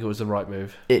 But I think it was the right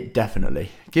move. It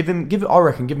definitely. I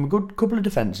reckon give him a good couple of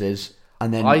defences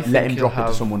and then let him drop it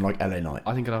to someone like LA Knight.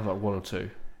 I think he'll have one or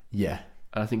two. Yeah.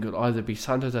 And I think it would either be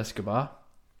Santos Escobar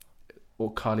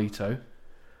or Carlito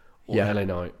or LA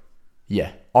Knight.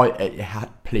 Yeah.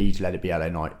 Please let it be LA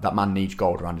Knight. That man needs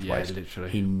gold around his waist. Literally.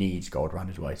 He needs gold around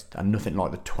his waist. And nothing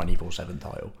like the 24/7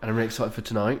 title. And I'm really excited for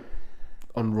tonight.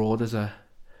 On Raw, there's a...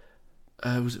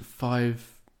 was it Fatal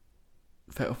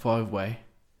 5-way?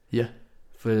 Yeah.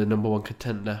 For the number one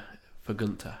contender for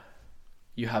Gunther.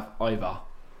 You have Ivar.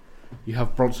 You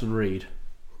have Bronson Reed.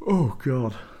 Oh,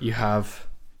 God. You have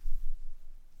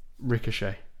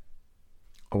Ricochet.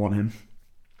 I want him.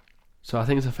 So I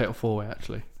think it's a Fatal 4-way,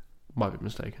 actually. Might be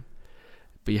mistaken.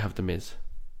 But you have The Miz.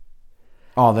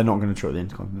 Oh, they're not going to try the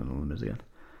Intercontinental on The Miz again.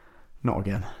 Not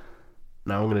again.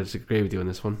 Now I'm going to disagree with you on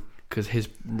this one. Because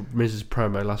Miz's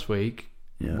promo last week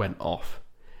went off.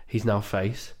 He's now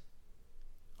face.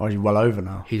 Oh, he's well over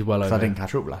now. He's well over. I didn't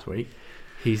catch up last week.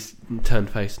 He's turned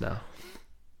face now.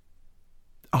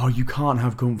 Oh, you can't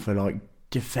have Gunther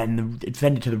defend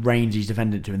it to the Reigns he's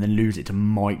defended it to and then lose it to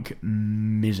Mike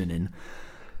Mizanin.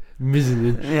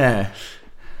 Yeah.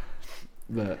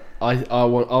 But I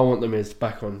want the Miz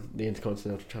back on the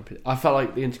Intercontinental Champion. I felt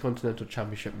like the Intercontinental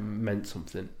Championship meant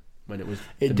something when it was.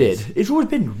 It did. Miz. It's always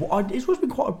been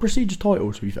quite a prestigious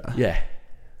title, to be fair. Yeah.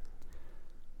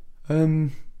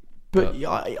 But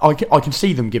I can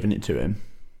see them giving it to him.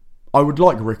 I would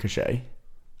like Ricochet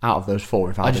out of those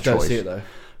four if I had a choice. I just don't see it though.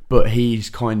 But he's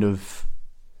kind of,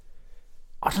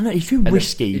 I don't know. He's too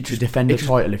risky to defend a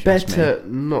title. If you ask me. Better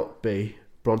not be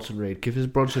Bronson Reed. Give us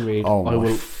Bronson Reed. Oh I my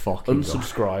will fucking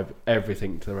unsubscribe God.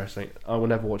 everything to the wrestling. I will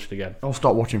never watch it again. I'll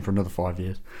start watching for another 5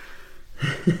 years.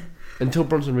 Until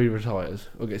Bronson Reed retires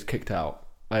or gets kicked out,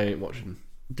 I ain't watching.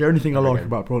 The only thing I like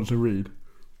about Bronson Reed,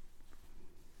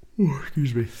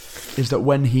 excuse me, is that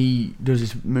when he does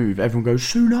his move, everyone goes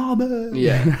tsunami.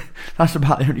 Yeah. That's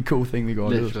about the only cool thing the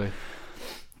guy does. Literally.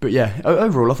 But yeah,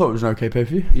 overall I thought it was an okay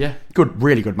pay-per-view. Yeah.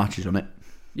 Really good matches on it.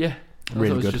 Yeah.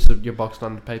 Really it was good. Just your box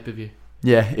standard pay-per-view.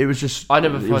 Yeah, it was just... I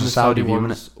never find the Saudi view,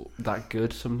 ones that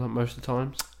good sometimes, most of the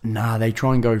times. Nah, they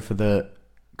try and go for the...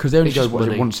 Because they only go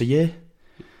once a year.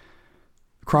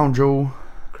 Crown Jewel,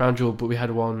 but we had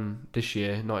one this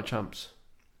year, Night of Champs,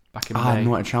 back in May.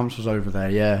 Night of Champs was over there,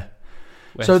 yeah.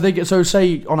 So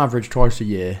say on average twice a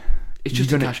year. It's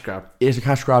just a cash grab. It's a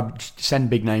cash grab.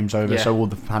 Send big names over, so all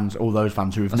those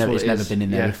fans who have never been in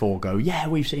there before go, yeah,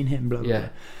 we've seen him. Blah, blah, blah.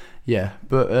 Yeah.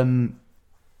 But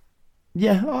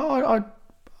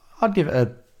I'd give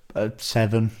it a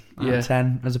 7 out of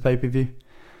 10 as a pay per view.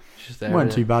 It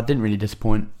weren't too bad. Didn't really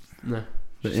disappoint. No,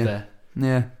 just there.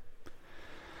 Yeah.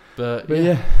 But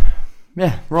yeah,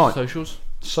 right. Socials.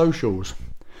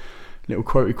 Little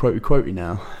quotey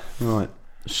now. Right.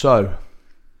 So,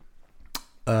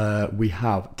 we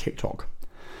have TikTok.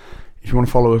 If you want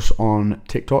to follow us on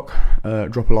TikTok,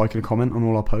 drop a like and a comment on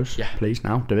all our posts. Yeah. Please,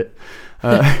 now, do it.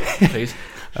 Please.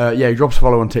 Drop us a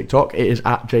follow on TikTok. It is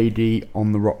at JD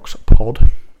on the Rocks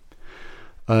Pod.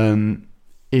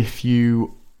 If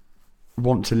you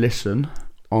want to listen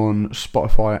on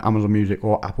Spotify, Amazon Music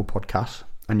or Apple Podcasts,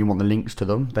 and you want the links to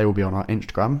them, they will be on our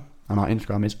Instagram, and our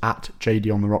Instagram is at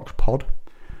JD on the Rocks Pod.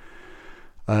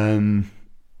 Gonna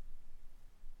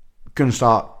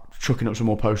start chucking up some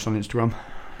more posts on Instagram,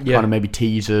 kind of maybe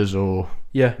teasers or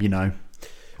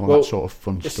all that sort of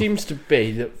fun stuff. It seems to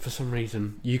be that for some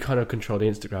reason you kind of control the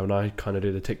Instagram and I kind of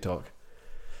do the TikTok,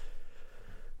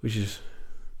 which is,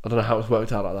 I don't know how it's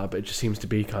worked out like that, but it just seems to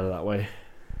be kind of that way.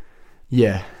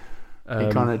 Yeah.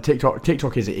 It kind of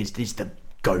TikTok is the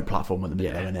go platform at the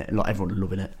minute, isn't it? Like everyone's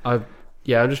loving it. I'm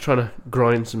just trying to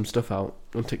grind some stuff out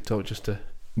on TikTok just to.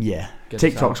 Yeah,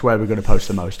 TikTok's where we're going to post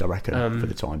the most, I reckon, for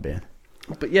the time being.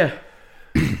 But yeah,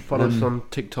 follow us on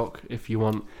TikTok if you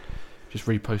want. Just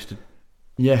reposted.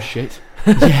 Yeah. Shit.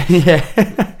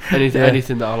 yeah.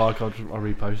 Anything that I like, I'll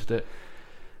repost it.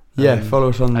 Yeah, follow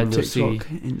us on and TikTok,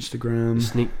 Instagram.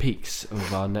 Sneak peeks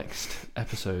of our next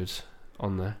episodes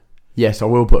on there. Yes, I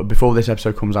will put before this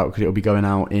episode comes out because it'll be going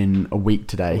out in a week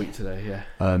today. Yeah.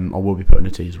 I will be putting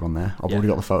a teaser on there. I've already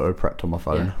got the photo prepped on my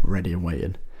phone, ready and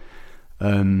waiting.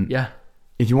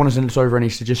 If you want to send us over any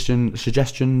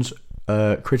suggestions,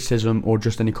 criticism, or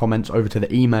just any comments over to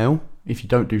the email, if you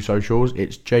don't do socials,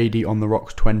 it's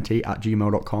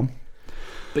jdontheRocks20@gmail.com.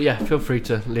 But yeah, feel free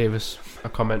to leave us a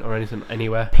comment or anything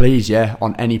anywhere. Please,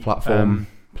 on any platform.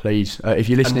 Please, if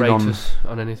you're listening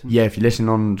on anything. Yeah, if you're listening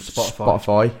on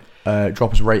Spotify,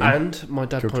 drop us a rating. And my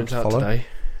dad points out today,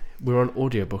 we're on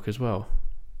audiobook as well.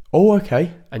 Oh,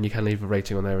 okay. And you can leave a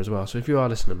rating on there as well. So if you are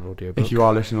listening on audiobook, please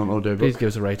give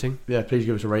us a rating. Yeah, please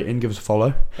give us a rating. Give us a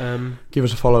follow. Give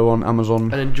us a follow on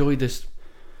Amazon. And enjoy this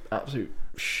absolute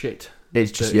shit.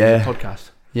 It's just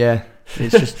podcast. Yeah,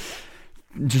 it's just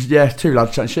two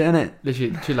lads chatting shit, innit?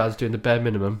 Literally, two lads doing the bare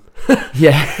minimum.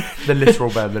 Yeah, the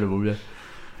literal bare minimum. Yeah,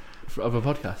 of a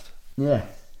podcast. Yeah,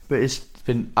 but it's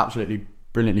been absolutely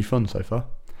brilliantly fun so far.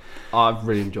 I've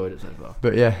really enjoyed it so far.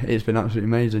 But yeah, it's been absolutely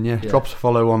amazing. Yeah, drop us a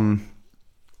follow on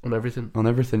everything. On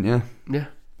everything, yeah. Yeah.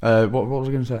 What was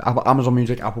I going to say? Amazon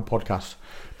Music, Apple Podcasts.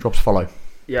 Drop us a follow,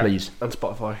 please. And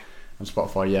Spotify.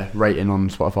 Yeah. Rating on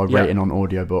Spotify, rating on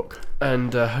audiobook.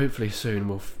 And hopefully soon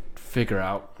we'll figure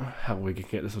out how we can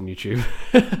get this on YouTube.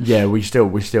 Yeah, we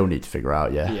still need to figure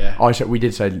out. Yeah. We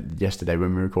did say yesterday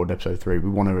when we recorded episode 3, we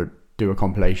want to do a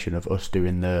compilation of us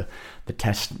doing the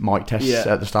mic tests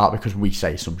at the start because we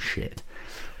say some shit.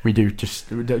 We do just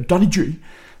Danny G.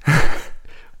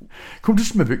 Come to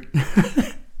Smithwick.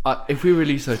 If we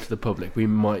release those to the public, we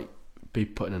might be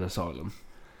put in an asylum.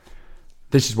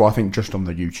 This is why I think just on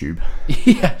the YouTube.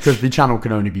 Yeah. Because the channel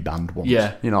can only be banned once.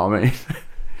 Yeah. You know what I mean?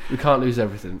 We can't lose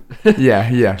everything.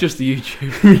 Yeah. Just the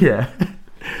YouTube. Yeah.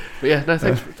 But yeah, no,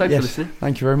 thanks for listening.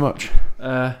 Thank you very much.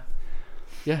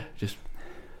 Just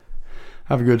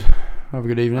have a good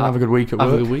evening. Have a good week at work.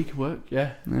 Have a good week at work.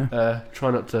 Yeah.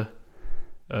 Try not to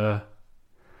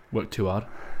work too hard.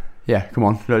 Yeah, come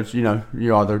on.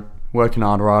 You're either working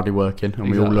hard or hardly working,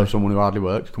 and we all love someone who hardly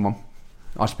works. Come on.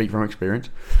 I speak from experience.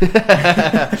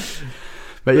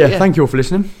 But yeah, thank you all for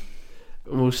listening.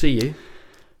 And we'll see you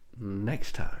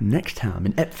next time.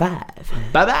 In Ep 5.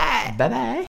 Bye-bye. Bye-bye.